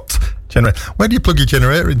 10,000 watt generator. Where do you plug your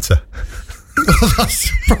generator into? Well, that's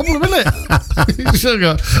the problem, isn't it?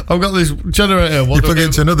 I've got this generator. You plug it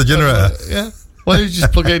into another generator. Yeah. Well, you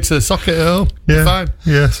just plug it into the socket at home. Yeah. You're fine.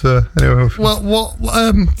 Yeah, so anyway. Well,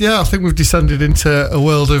 I think we've descended into a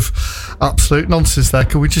world of absolute nonsense there.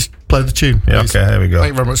 Can we just play the tune? Yeah, please? okay, here we go.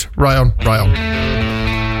 Thank you very much. Right on, right on.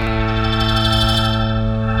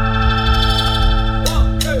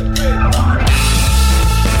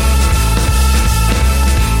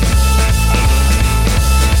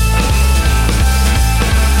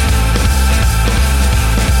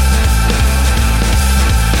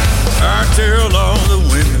 Tell all the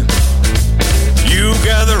women, you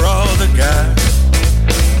gather all the guys,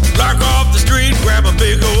 lock off the street, grab a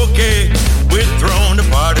big old cake, we're throwing the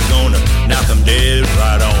party, gonna knock them dead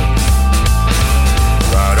right on,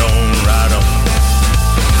 right on, right on.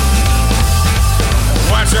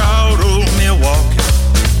 Watch out, old Milwaukee,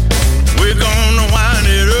 we're gonna wind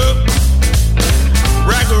it up,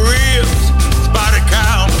 rack of ribs, spotted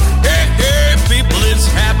cow, hey, hey, people, it's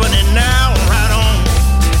happening now, right on.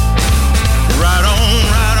 Right on,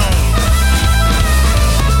 right on.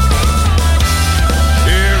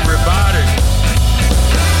 Everybody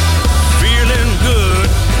feeling good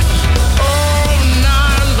all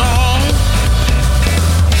night long.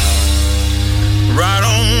 Right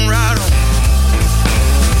on, right on.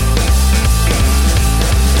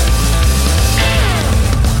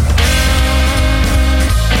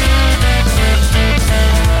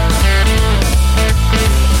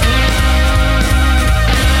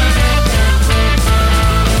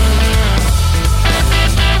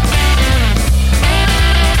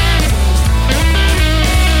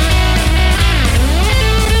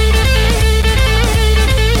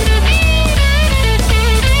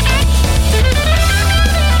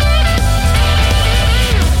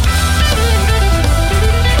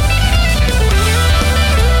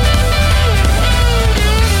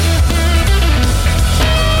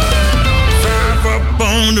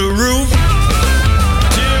 On the roof,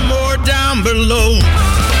 10 more down below.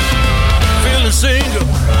 Feeling single,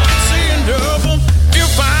 seeing double. You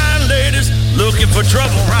fine ladies looking for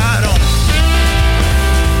trouble. Right on,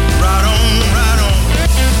 right on, right on.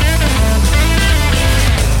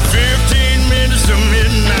 15 minutes to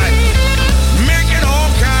midnight, making all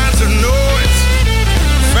kinds of noise.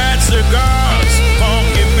 Fat cigars,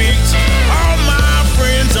 funky beats. All my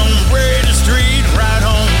friends on Brady Street. Right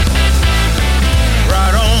on.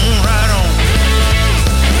 Right on, right on.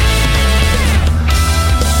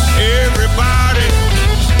 Everybody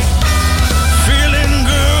feeling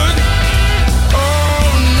good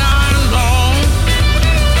all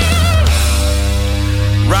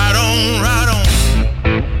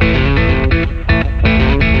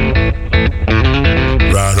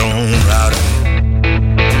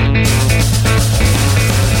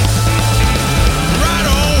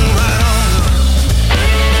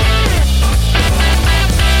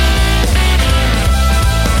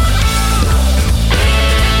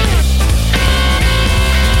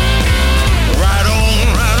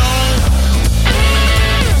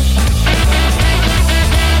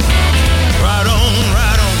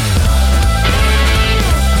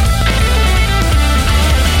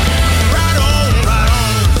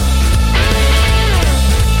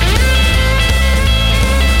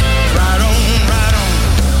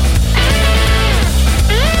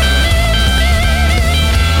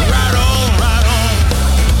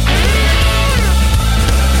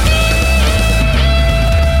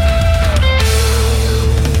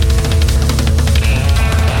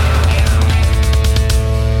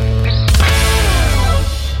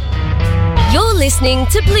listening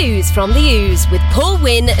to Blues from the Ooze with Paul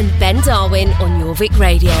Wynn and Ben Darwin on your Vic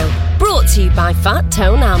Radio. Brought to you by Fat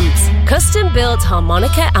Tone Amps, custom built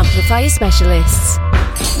harmonica amplifier specialists.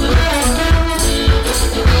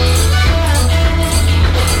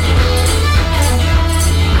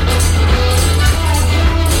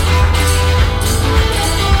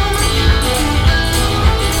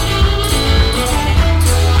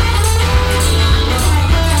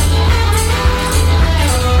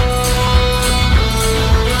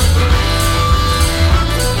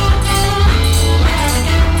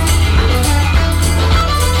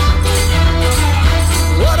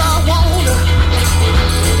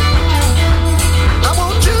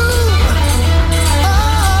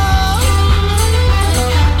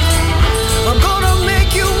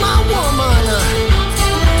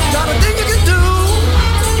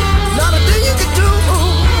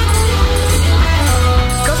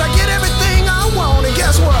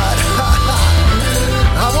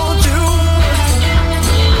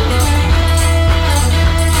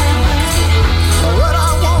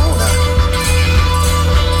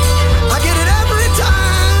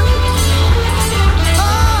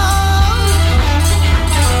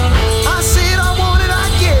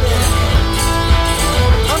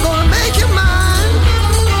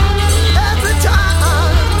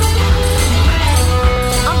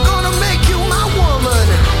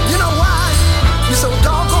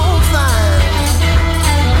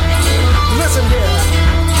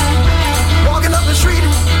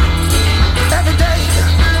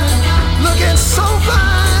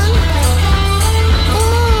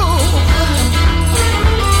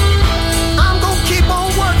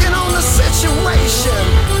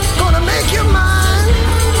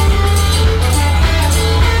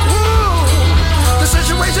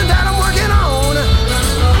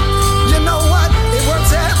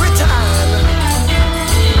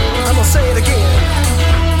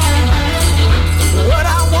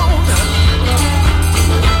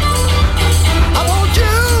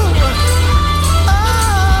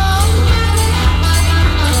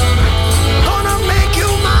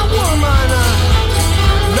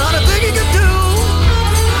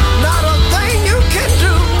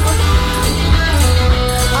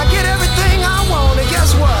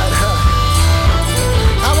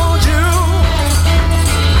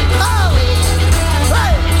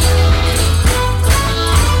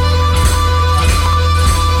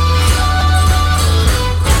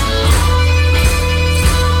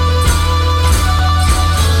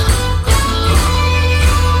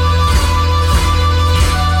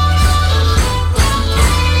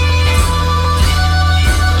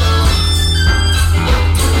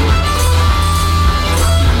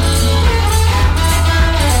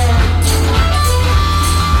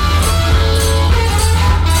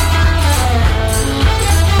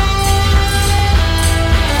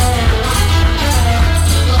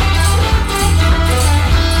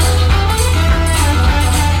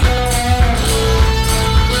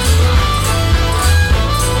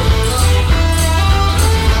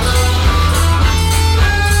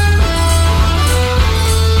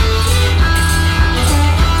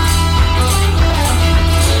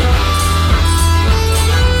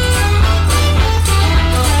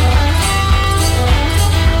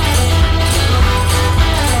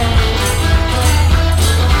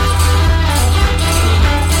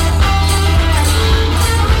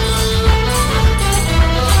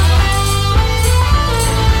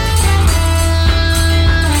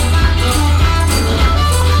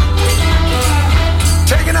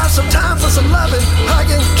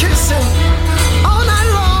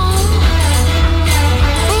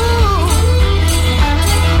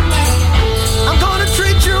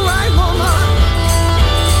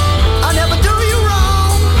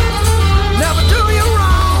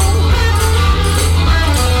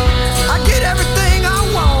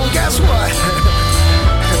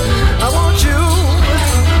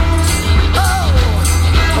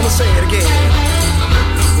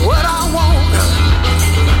 What I want,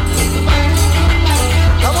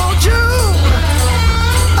 I want you.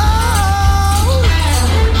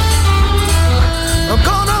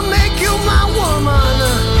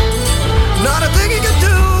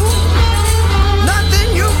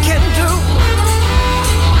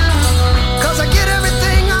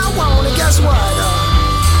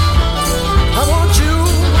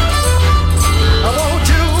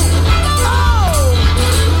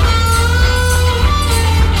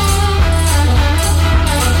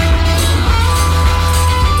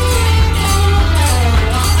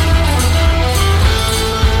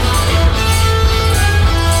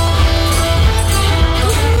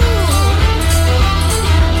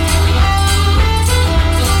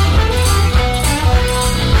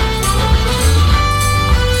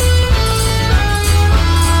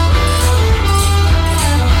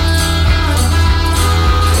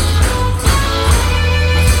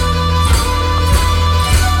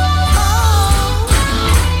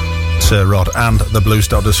 Sir Rod and the Blues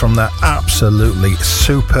Doctors from their absolutely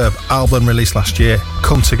superb album released last year,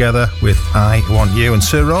 Come Together with I Want You. And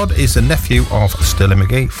Sir Rod is the nephew of Sterling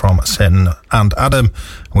McGee from Satan and Adam.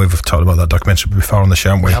 We've talked about that documentary before on the show,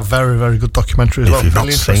 haven't we? We have very, very good documentary as well. If you've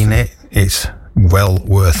not seen it, it's well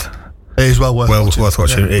worth It is well worth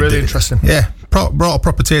watching. Yeah, really interesting. Yeah, brought a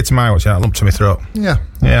proper tear to my eye watching that, lump to my throat. Yeah.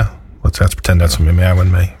 Well, I had to pretend I had something in my eye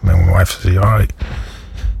when my wife says, "Are you alright?"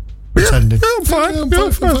 Pretending. Yeah, I'm fine.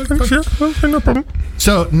 No problem.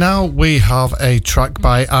 So now we have a track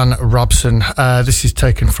by Anne Rabson. This is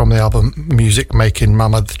taken from the album Music Making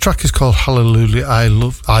Mama. The track is called Hallelujah. I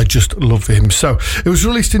just love him. So it was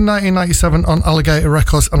released in 1997 on Alligator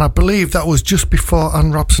Records, and I believe that was just before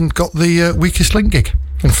Anne Rabson got the Weakest Link gig.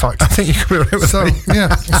 In fact, I think you could be right with me.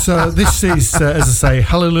 Yeah. So this is, as I say,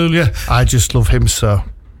 Hallelujah. I just love him so.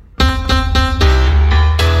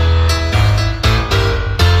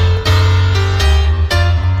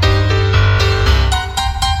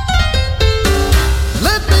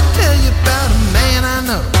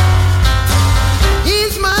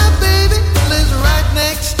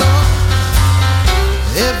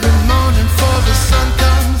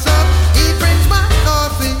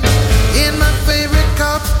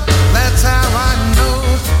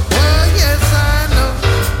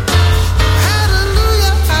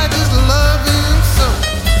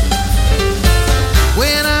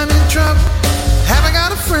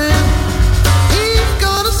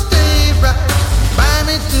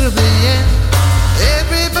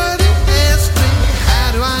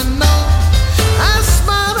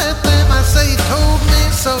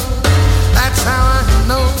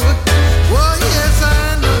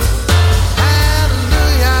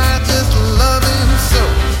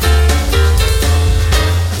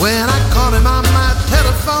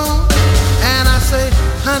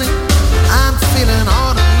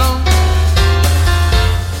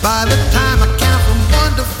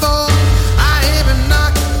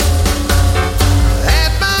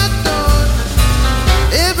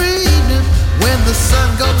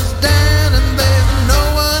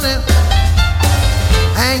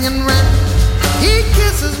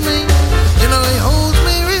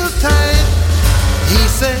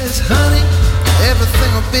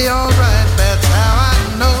 Be alright, that's how I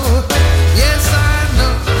know. Yes, I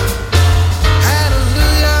know.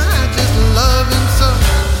 Hallelujah, I just love him so.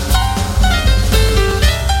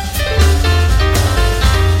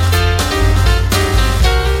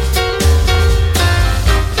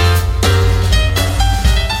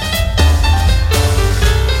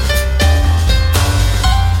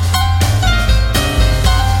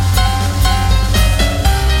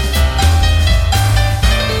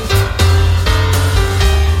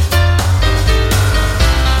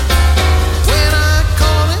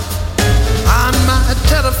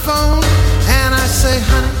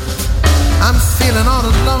 I'm feeling all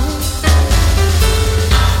alone.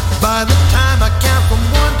 By the time I count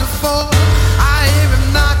from 1 to 4, I hear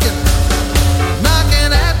him knocking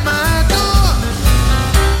at my door.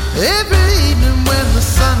 Every evening when the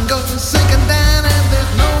sun goes sinking down and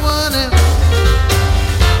there's no one else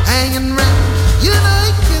hanging around, you know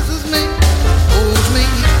he kisses me, holds me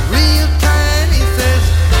real tight. He says,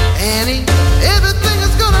 Annie, everything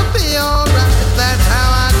is gonna be alright. That's how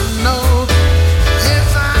I know.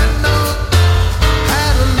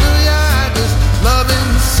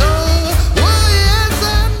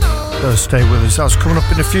 Stay with us. That's coming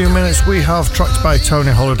up in a few minutes. We have tracks by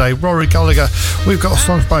Tony Holiday, Rory Gallagher. We've got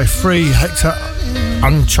songs by Free, Hector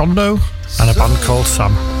Anchondo, and a band called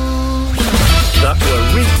Sam. That were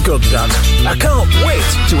really good, that. I can't wait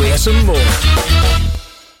to hear some more.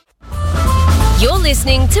 You're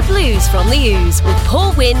listening to Blues from the Ooze with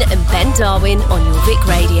Paul Wynn and Ben Darwin on your Vic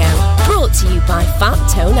Radio. Brought to you by Fat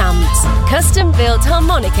Tone Amps, custom built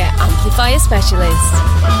harmonica amplifier specialists.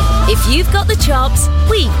 If you've got the chops,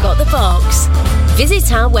 we've got the box.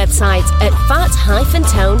 Visit our website at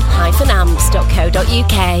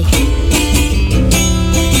fat-tone-amps.co.uk.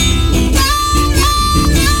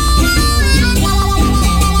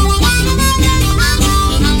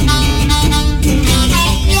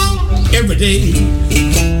 Every day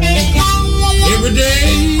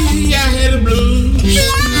I had a blues.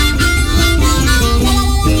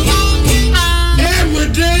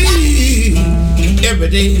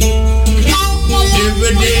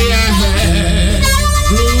 Every day I had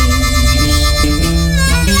blues.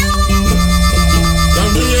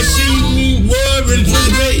 Don't really see me worried,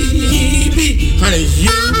 baby. Honey,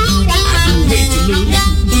 you I do hate to lose.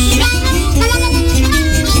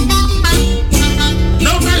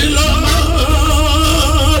 Nobody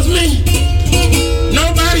loves me.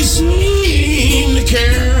 Nobody seems to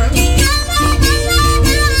care.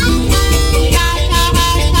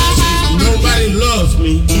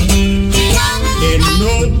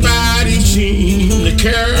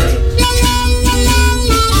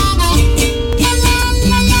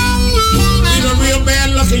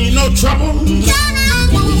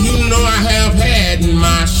 You know I have had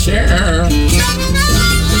my share.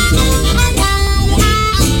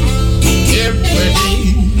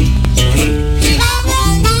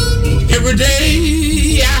 Every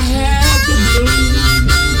day I have the blues.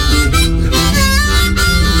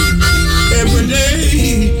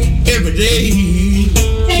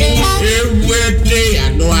 Every day I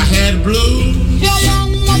know I had the blues.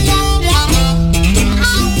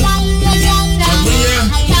 And when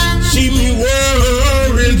you see me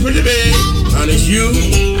worrying pretty bad, honey, it's you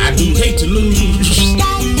I do hate to lose.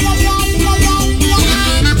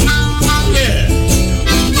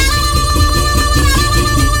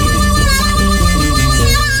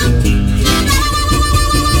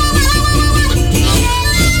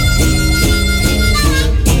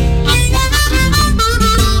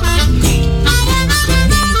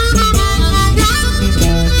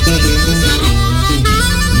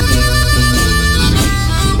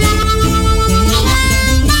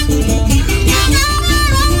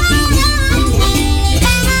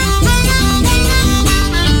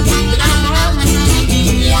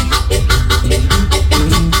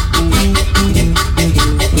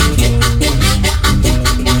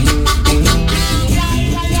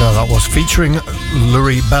 Featuring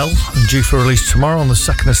Lurie Bell and due for release tomorrow on the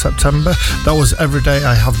 2nd of September. That was Every Day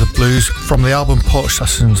I Have the Blues from the album Porch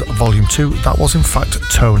Sessions Volume 2. That was in fact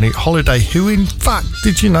Tony Holiday, who in fact,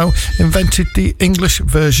 did you know, invented the English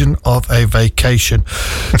version of A Vacation.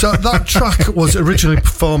 So that track was originally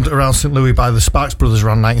performed around St. Louis by the Sparks Brothers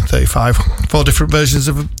around 1935. 4 different versions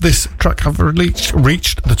of this track have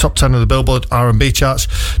reached the top 10 of the Billboard R&B charts,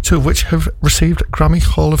 2 of which have received Grammy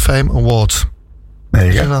Hall of Fame awards. There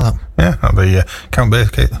you go. You know that? Yeah, the Count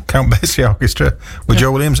Basie Orchestra with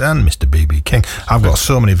Joe Williams and Mr. B.B. King. I've got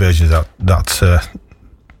so many versions of that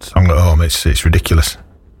song at home. It's ridiculous.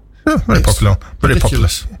 Yeah, very popular. Very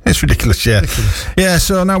ridiculous. Popular. It's ridiculous, yeah. Ridiculous. Yeah,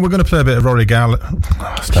 so now we're going to play a bit of Rory Gallagher.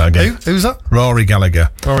 Start again. Who's that? Rory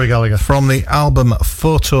Gallagher. Rory Gallagher. From the album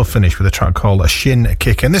Photo Finish with a track called Shin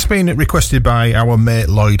Kick. And this being requested by our mate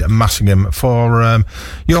Lloyd Massingham for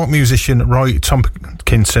York musician Roy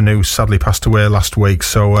Tompkinson, who sadly passed away last week.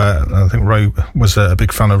 So I think Roy was a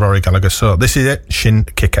big fan of Rory Gallagher. So this is it, Shin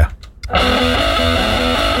Kicker.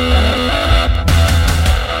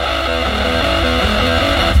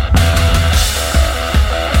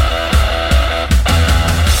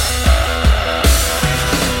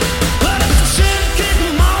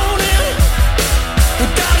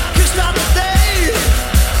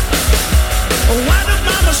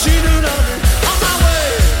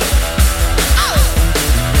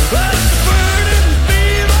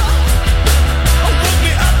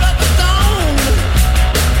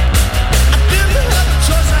 I didn't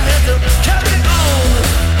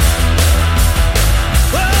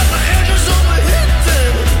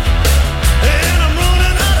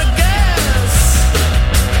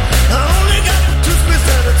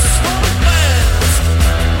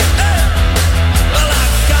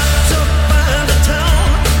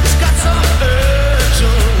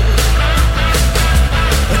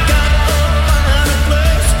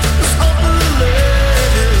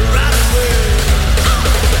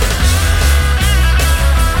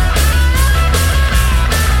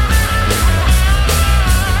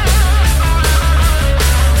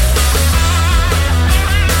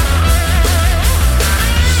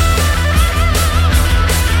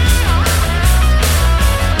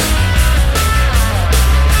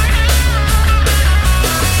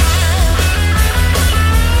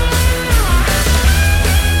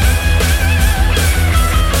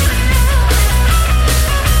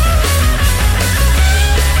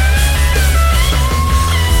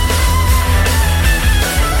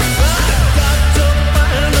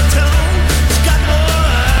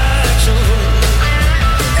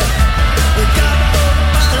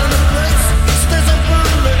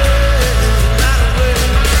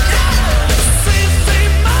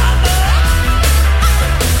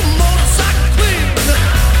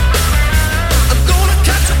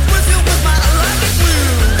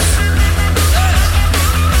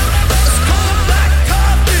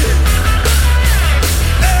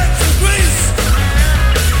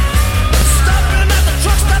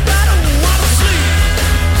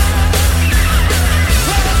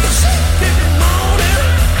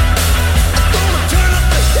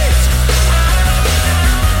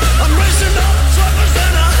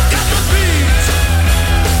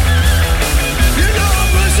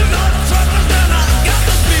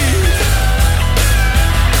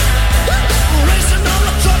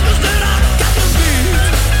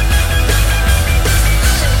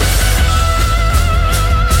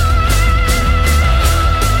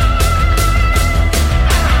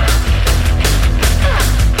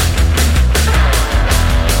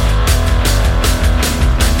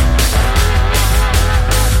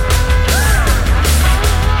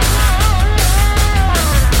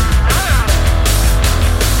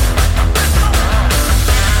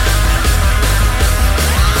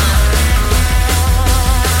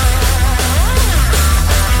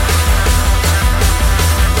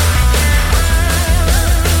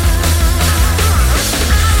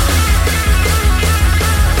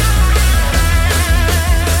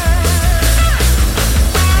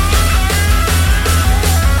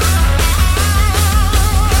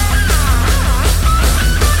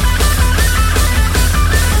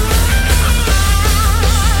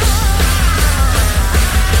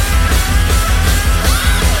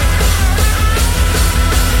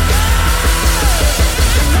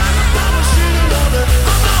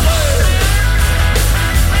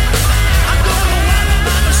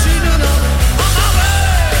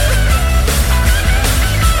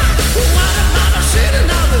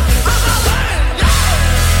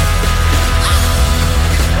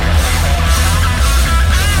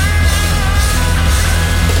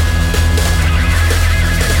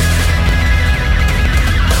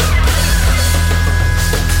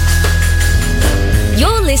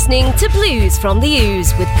listening to Blues from the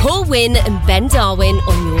Ooze with Paul Wynn and Ben Darwin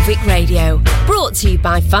on your Vic Radio. Brought to you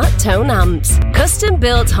by Fat Tone Amps, custom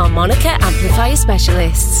built harmonica amplifier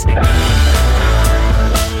specialists.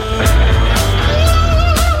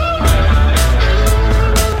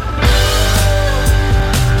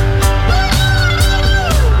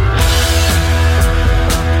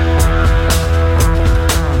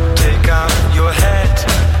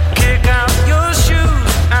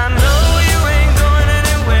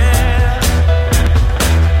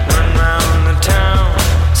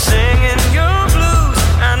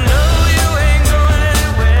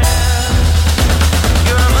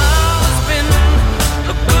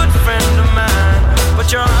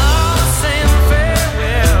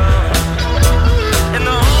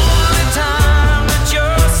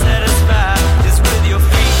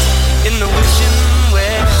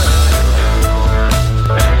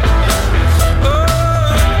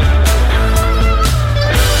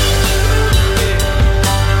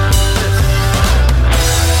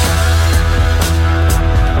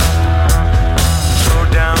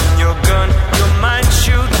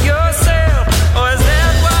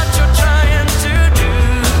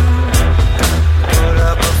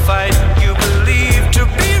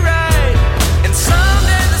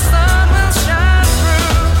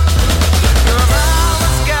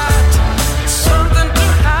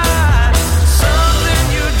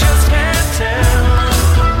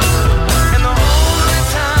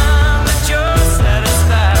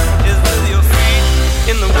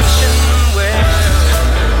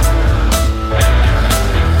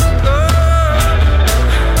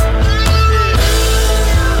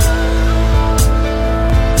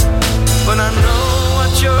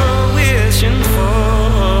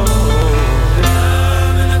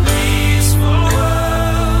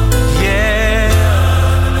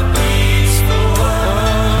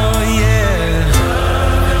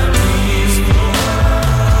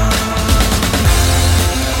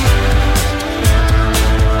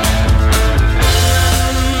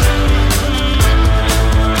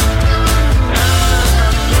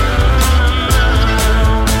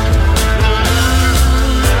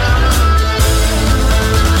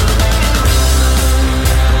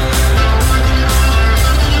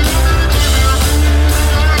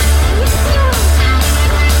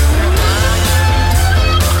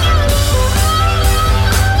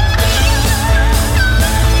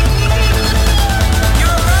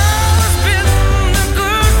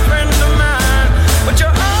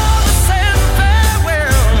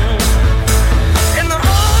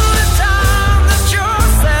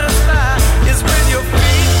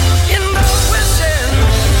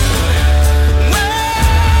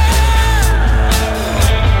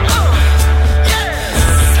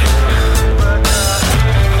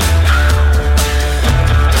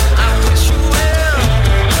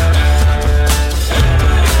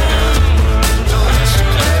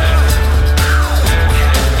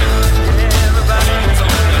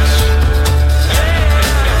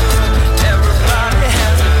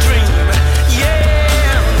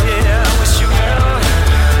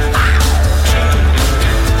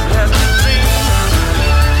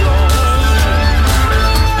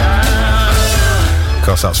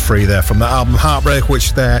 That's free there from the album Heartbreak,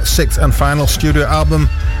 which their sixth and final studio album,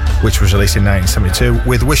 which was released in 1972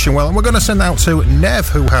 with Wishing Well. And we're going to send out to Nev,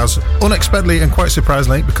 who has unexpectedly and quite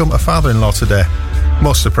surprisingly become a father-in-law today.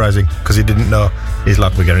 Most surprising, because he didn't know his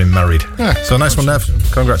lad were getting married. Yeah, so nice one, Nev.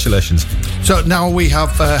 Congratulations. So now we have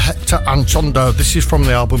Hector Anchondo. This is from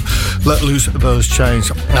the album Let Loose Those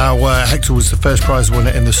Chains. Now, Hector was the first prize winner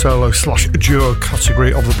in the solo/duo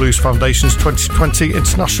category of the Blues Foundation's 2020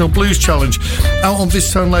 International Blues Challenge. Out on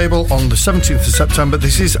Vistone label on the 17th of September.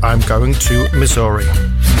 This is I'm Going to Missouri.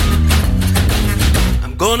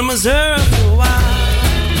 I'm going to Missouri for a while.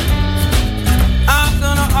 I'm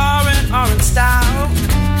gonna orange style.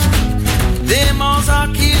 Them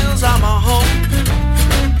Ozark Hills are my home.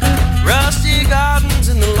 Rusty gardens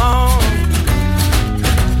in the lawn.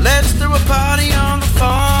 Let's throw a party on the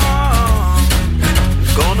farm.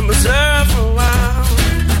 Going to Missouri for a while.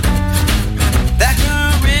 That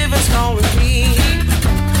good river's calling me.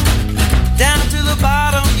 Down to the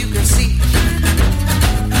bottom you can see.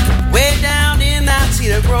 Way down in that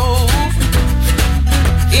Cedar Grove.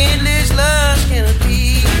 Endless lush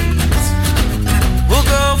canopies. We'll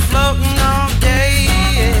go floating all day.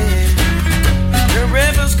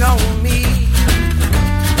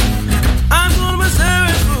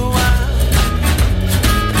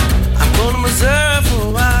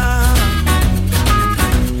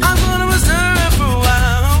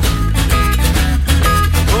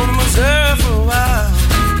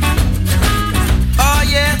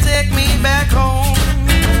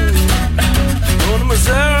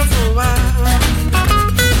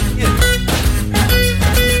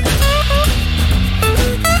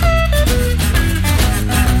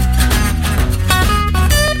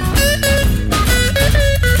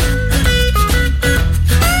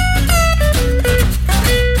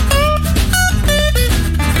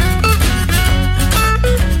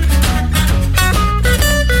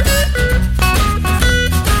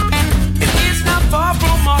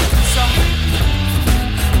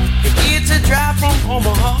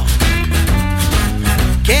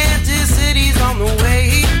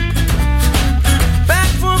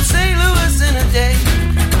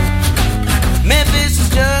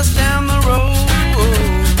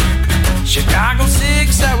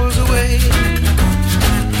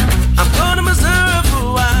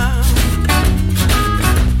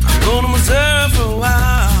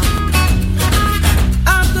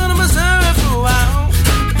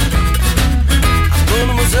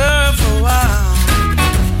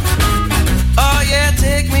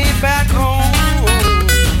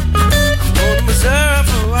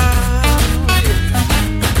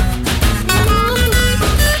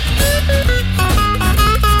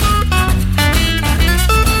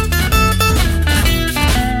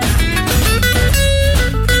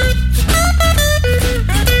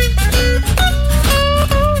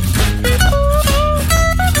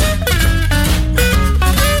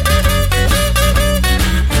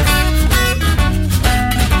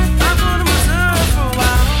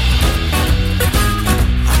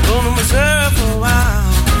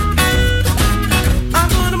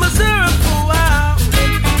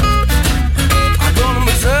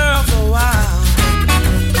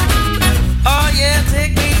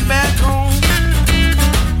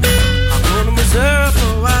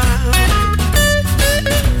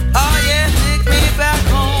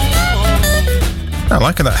 I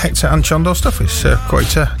like that Hector and Chondo stuff. It's quite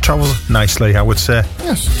travels nicely, I would say.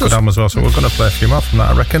 Yes, good album as well. So we're going to play a few more from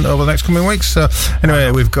that, I reckon, over the next coming weeks. So anyway,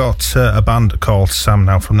 we've got a band called Sam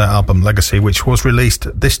now from their album Legacy, which was released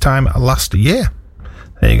this time last year.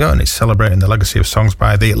 There you go, and it's celebrating the legacy of songs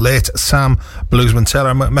by the late Sam Bluesman Taylor.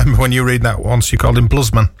 I remember when you read that once, you called him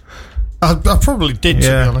Bluesman. I probably did, to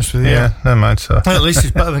be honest with you. Yeah, never mind. So at least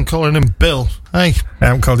it's better than calling him Bill. Hey, I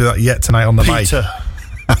haven't called you that yet tonight on the Peter.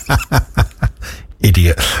 mic.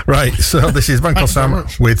 Idiot. Right, so this is Van Sam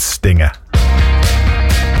with Stinger.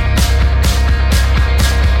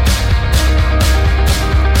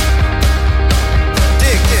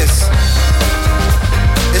 Dig this.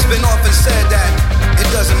 It's been often said that it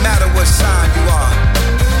doesn't matter what sign you are.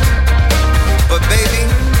 But baby,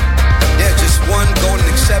 there's just one golden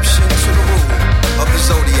exception to the rule of the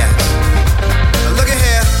zodiacs. Now look at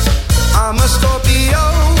here. I'm a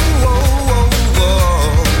Scorpio.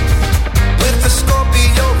 With the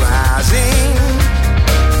Scorpio rising.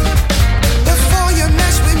 Before you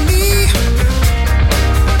mess with me,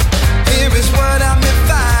 here is what I'm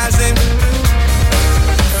advising.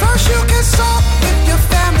 First you consult with your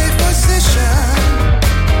family physician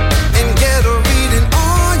and get a reading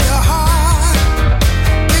on your heart.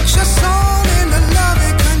 Get your soul in a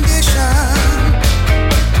loving condition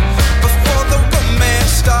before the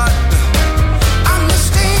romance starts. I'm the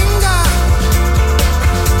stinger.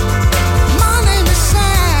 My name is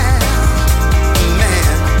Sam.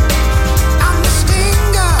 Man, I'm the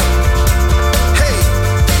stinger. Hey,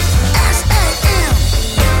 S-A-M.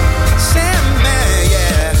 Sam, man,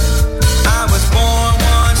 yeah. I was born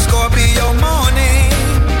one Scorpio morning,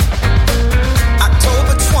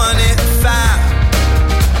 October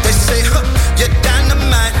 25. They say, you're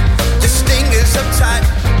dynamite, your stinger's uptight.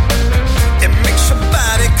 It makes your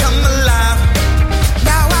body come alive.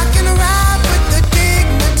 Now I can ride with the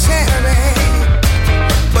dignitary,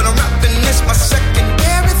 but I'm rapping this my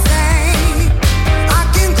secondary thing. I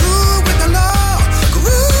can groove with the low,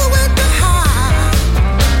 groove with the high,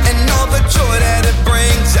 and all the joy that it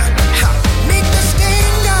brings. Meet the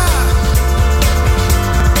stinger.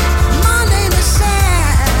 My name is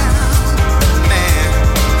Sam. Man,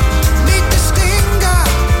 meet the stinger.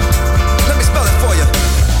 Let me spell it for you.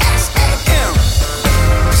 S-A-M.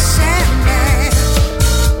 Sandman.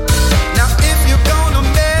 Now if you're gonna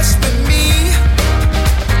mess with me,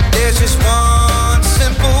 there's just one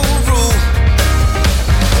simple rule.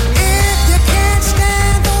 If you can't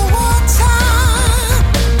stand the water,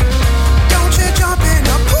 don't you jump in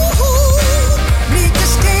the pool. Meet the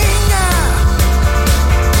stinger.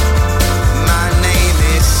 My name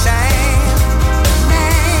is Sam.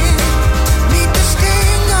 Man, meet the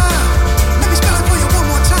stinger. Let me spell it for you one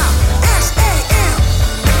more time. S-A-M.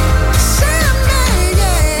 Sam, man,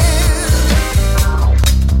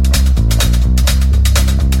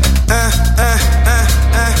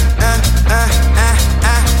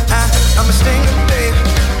 I'm a stinger, babe.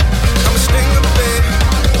 I'm a stinger, babe.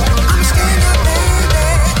 I'm a stinger, baby.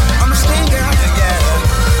 I'm a stinger,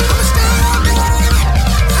 yeah. I'm a stinger, babe.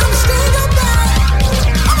 I'm a stinger, babe.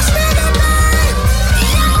 I'm a stinger, babe.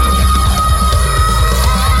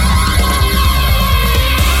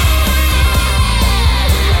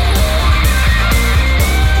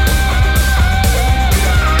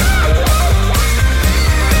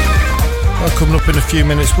 Well, coming up in a few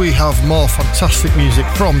minutes, we have more fantastic music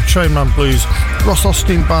from Trainman Blues, Ross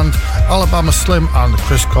Austin Band, Alabama Slim, and the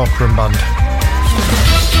Chris Corcoran Band.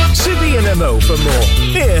 Sibby and MO for more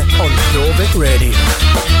here on Norvic Radio.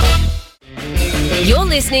 You're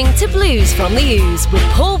listening to Blues from the Ooze with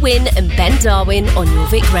Paul Wynn and Ben Darwin on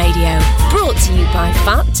Norvic Radio. Brought to you by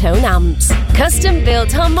Fat Tone Amps, custom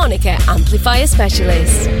built harmonica amplifier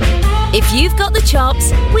specialists. If you've got the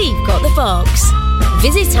chops, we've got the box.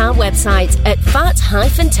 Visit our website at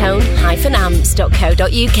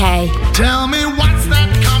fat-tone-amps.co.uk. Tell me what's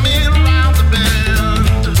that coming around the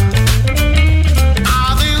bend?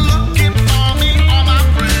 Are they looking for me or my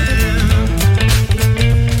friend?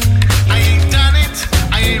 I ain't done it,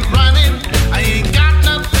 I ain't running, I ain't got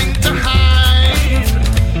nothing to hide.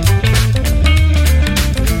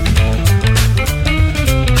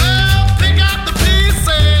 Well, pick out the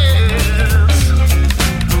pieces,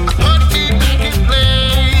 put me back in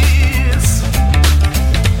place.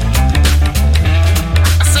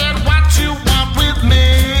 I said, what you want with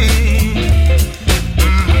me?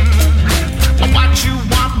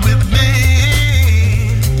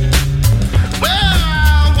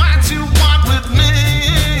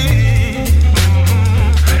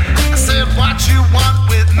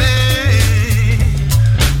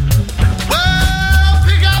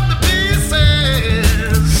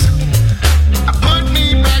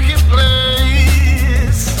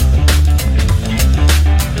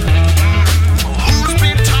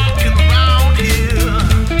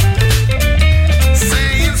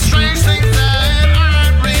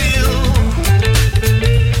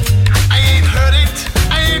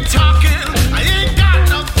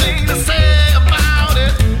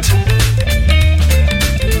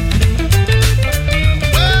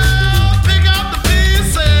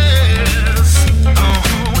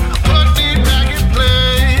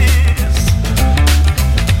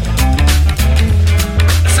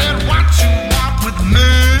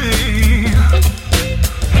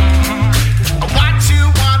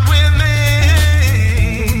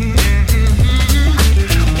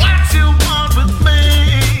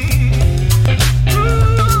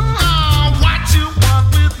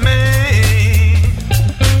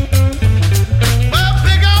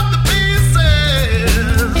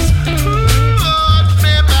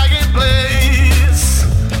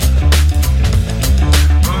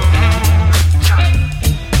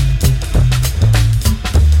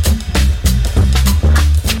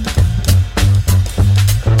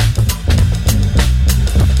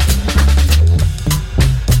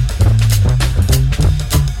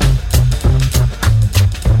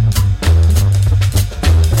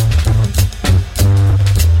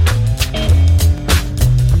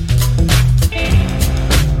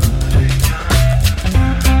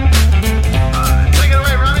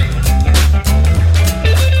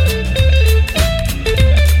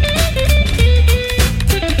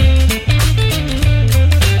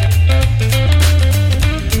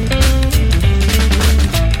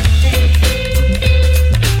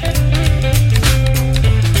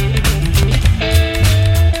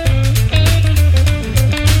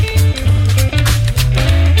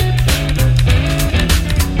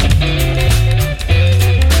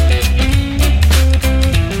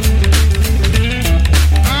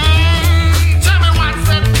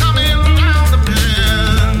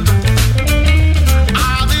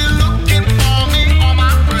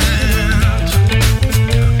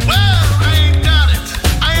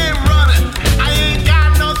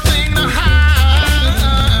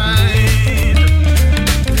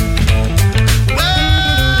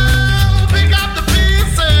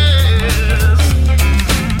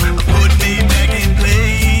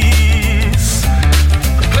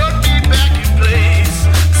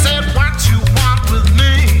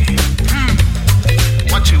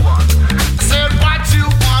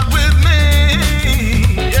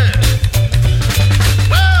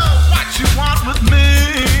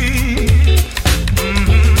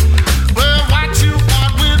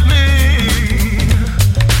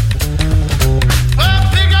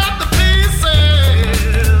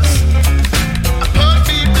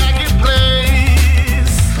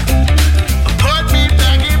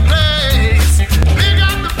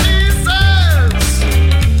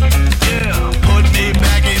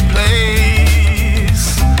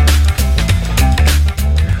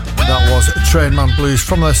 and Blues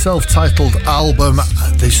from their self-titled album.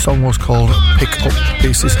 The song was called Pick Up the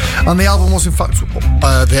Pieces, and the album was in fact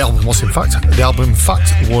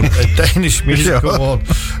won a Danish Music Award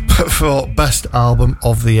for Best Album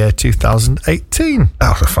of the Year 2018.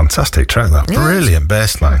 That was a fantastic track, that. Yeah, brilliant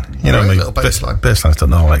bass line. You know, little bass line. Bass lines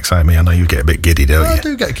don't normally excite me. I know you get a bit giddy, don't you? I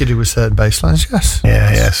do get giddy with certain bass lines, yes.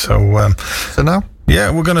 Yeah. So now?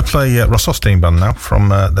 Yeah, we're going to play Ross Austin Band now from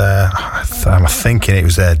their, I'm thinking it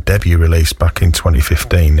was their debut release back in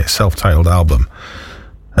 2015, its self-titled album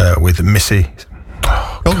with Missy...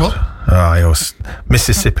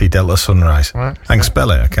 Mississippi Delta Sunrise. Right. I can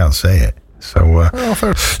spell it, I can't say it. So,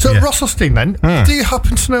 Ross Austin then, do you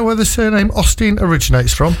happen to know where the surname Austin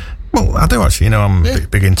originates from? Well, I do actually. You know, I'm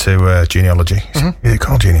big into genealogy. Is it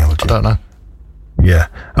called genealogy? I don't know. Yeah,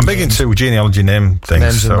 I'm big into genealogy name things.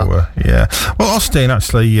 Names so, yeah. Well, Austin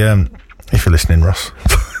actually, if you're listening, Ross,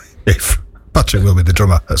 if Patrick will be the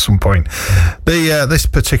drummer at some point, this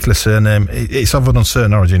particular surname, it's of an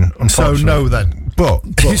uncertain origin, unfortunately. So no then. But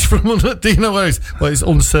he's from, do you know where he's? Well, it's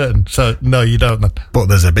uncertain, so no, you don't then. But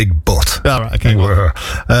there's a big but. All right, okay.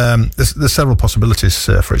 There's several possibilities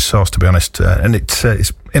for its source, to be honest, and it's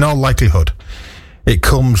in all likelihood, it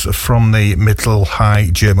comes from the Middle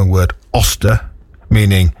High German word Oster,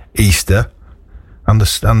 meaning Easter, and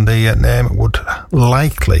the name would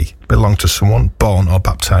likely belong to someone born or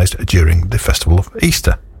baptised during the festival of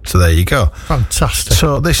Easter. So there you go. Fantastic.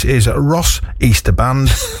 So this is Ross Easter Band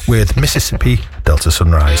with Mississippi Delta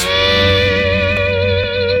Sunrise.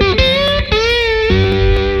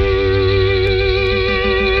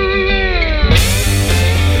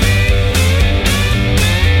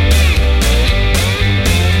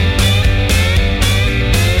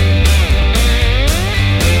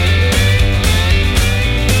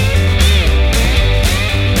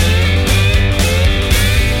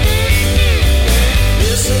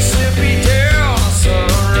 Mississippi Delta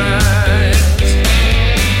Sunrise,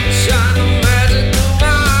 shine the magic of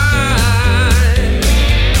mine.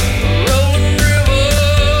 Rolling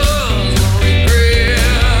rivers, no regret.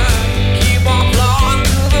 Keep on flowing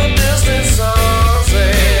to the distant sunset.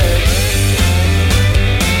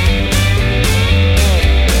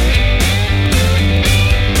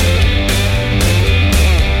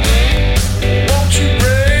 Won't you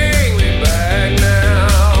bring me back now?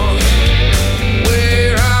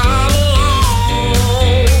 Where I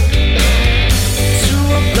belong, to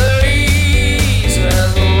a place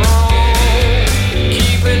that's wrong.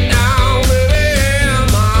 Keep it down, baby, in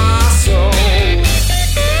my soul.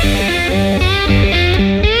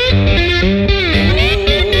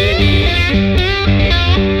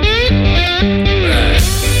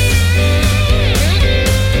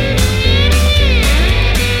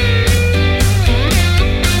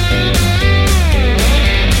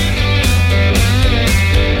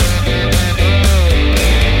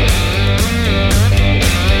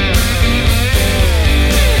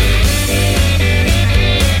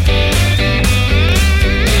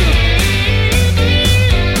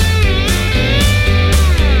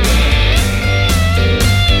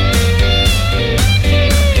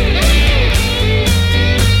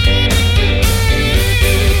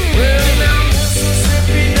 Well, now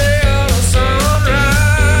Mississippi Delta Sunrise,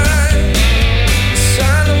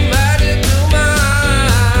 shine the magic of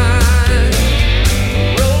mine.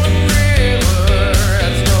 Rolling river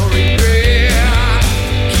has no regret.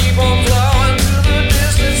 Keep on flowing to the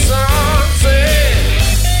distant sunset.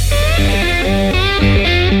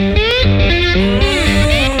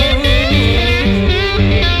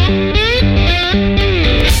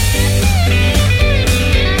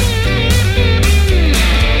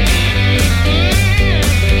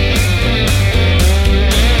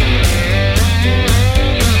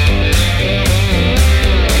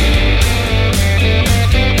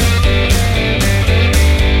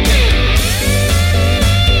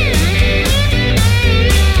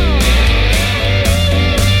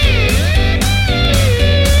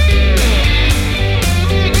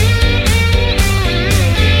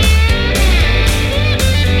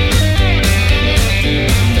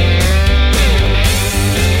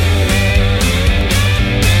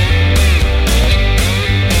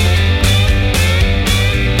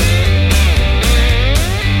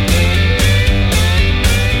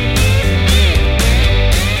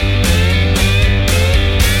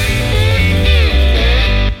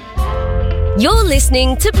 You're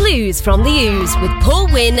listening to Blues from the Ooze with Paul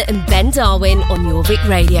Wynn and Ben Darwin on Your Vic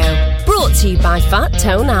Radio. Brought to you by Fat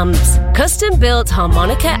Tone Amps, custom built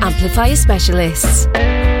harmonica amplifier specialists.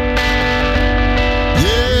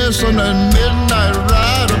 Yes, on that midnight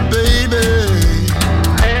rider, baby.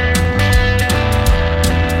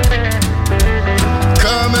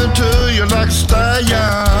 Coming to you like a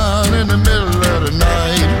stallion in the middle of the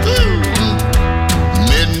night. Ooh.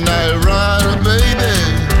 Midnight rider, baby,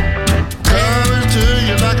 coming to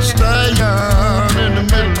you like a stallion in the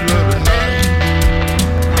middle of the night.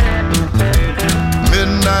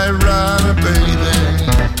 Midnight rider, baby,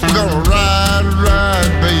 we're gonna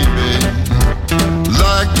ride, baby,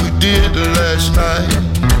 like we did the last night.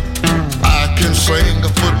 I can sing a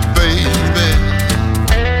foot, baby.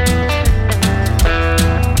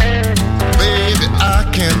 Baby, I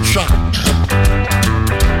can trot.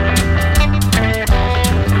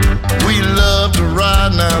 We love to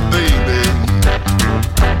ride now, baby.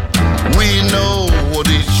 We know what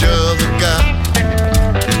each other got.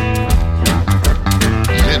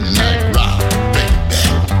 Midnight rock, baby,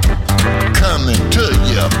 coming to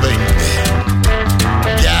you, baby.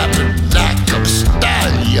 Got it like a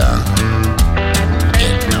stallion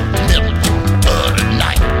in the middle of the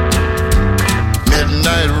night.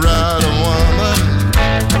 Midnight rider woman,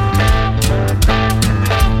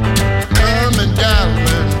 coming down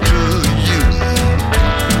to you.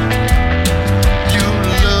 You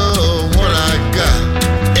love what I got,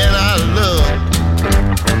 and I love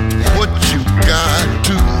what you got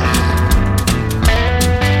too.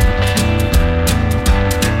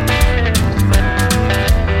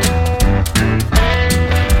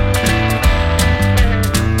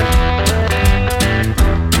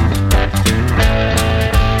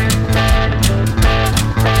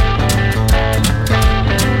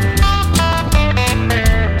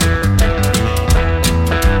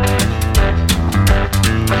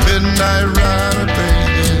 Midnight rider,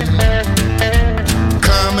 baby,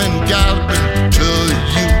 coming galloping to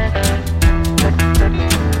you.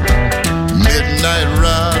 Midnight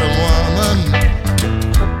rider woman.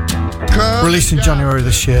 Released in January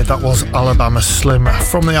this year, that was Alabama Slim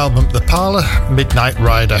from the album The Parlour, Midnight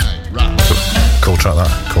Rider. Cool track, that.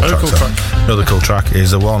 Cool Very track. cool so. track. Another cool track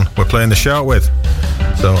is the one we're playing the show with.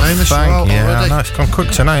 So Playing the show out already. no, it's gone quick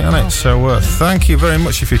tonight, hasn't it? So thank you very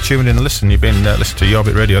much if you've tuned in and listened. You've been listening to Your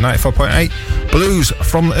Bit Radio 94.8 Blues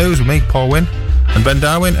from the Ooze with me, Paul Wynn, and Ben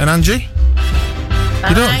Darwin and Angie.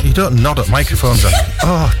 You don't nod at microphones.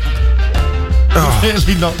 Oh.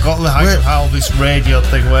 Really not got the hang of how this radio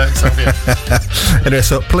thing works, have you? Anyway,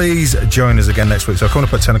 so please join us again next week. So coming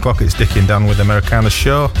up at 10 o'clock, it's Dickie and Dan with the Americana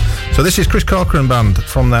Show. So this is Chris Corcoran Band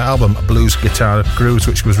from their album Blues Guitar Grooves,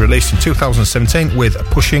 which was released in 2017 with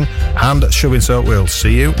Pushing and Shoving. So we'll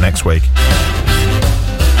see you next week.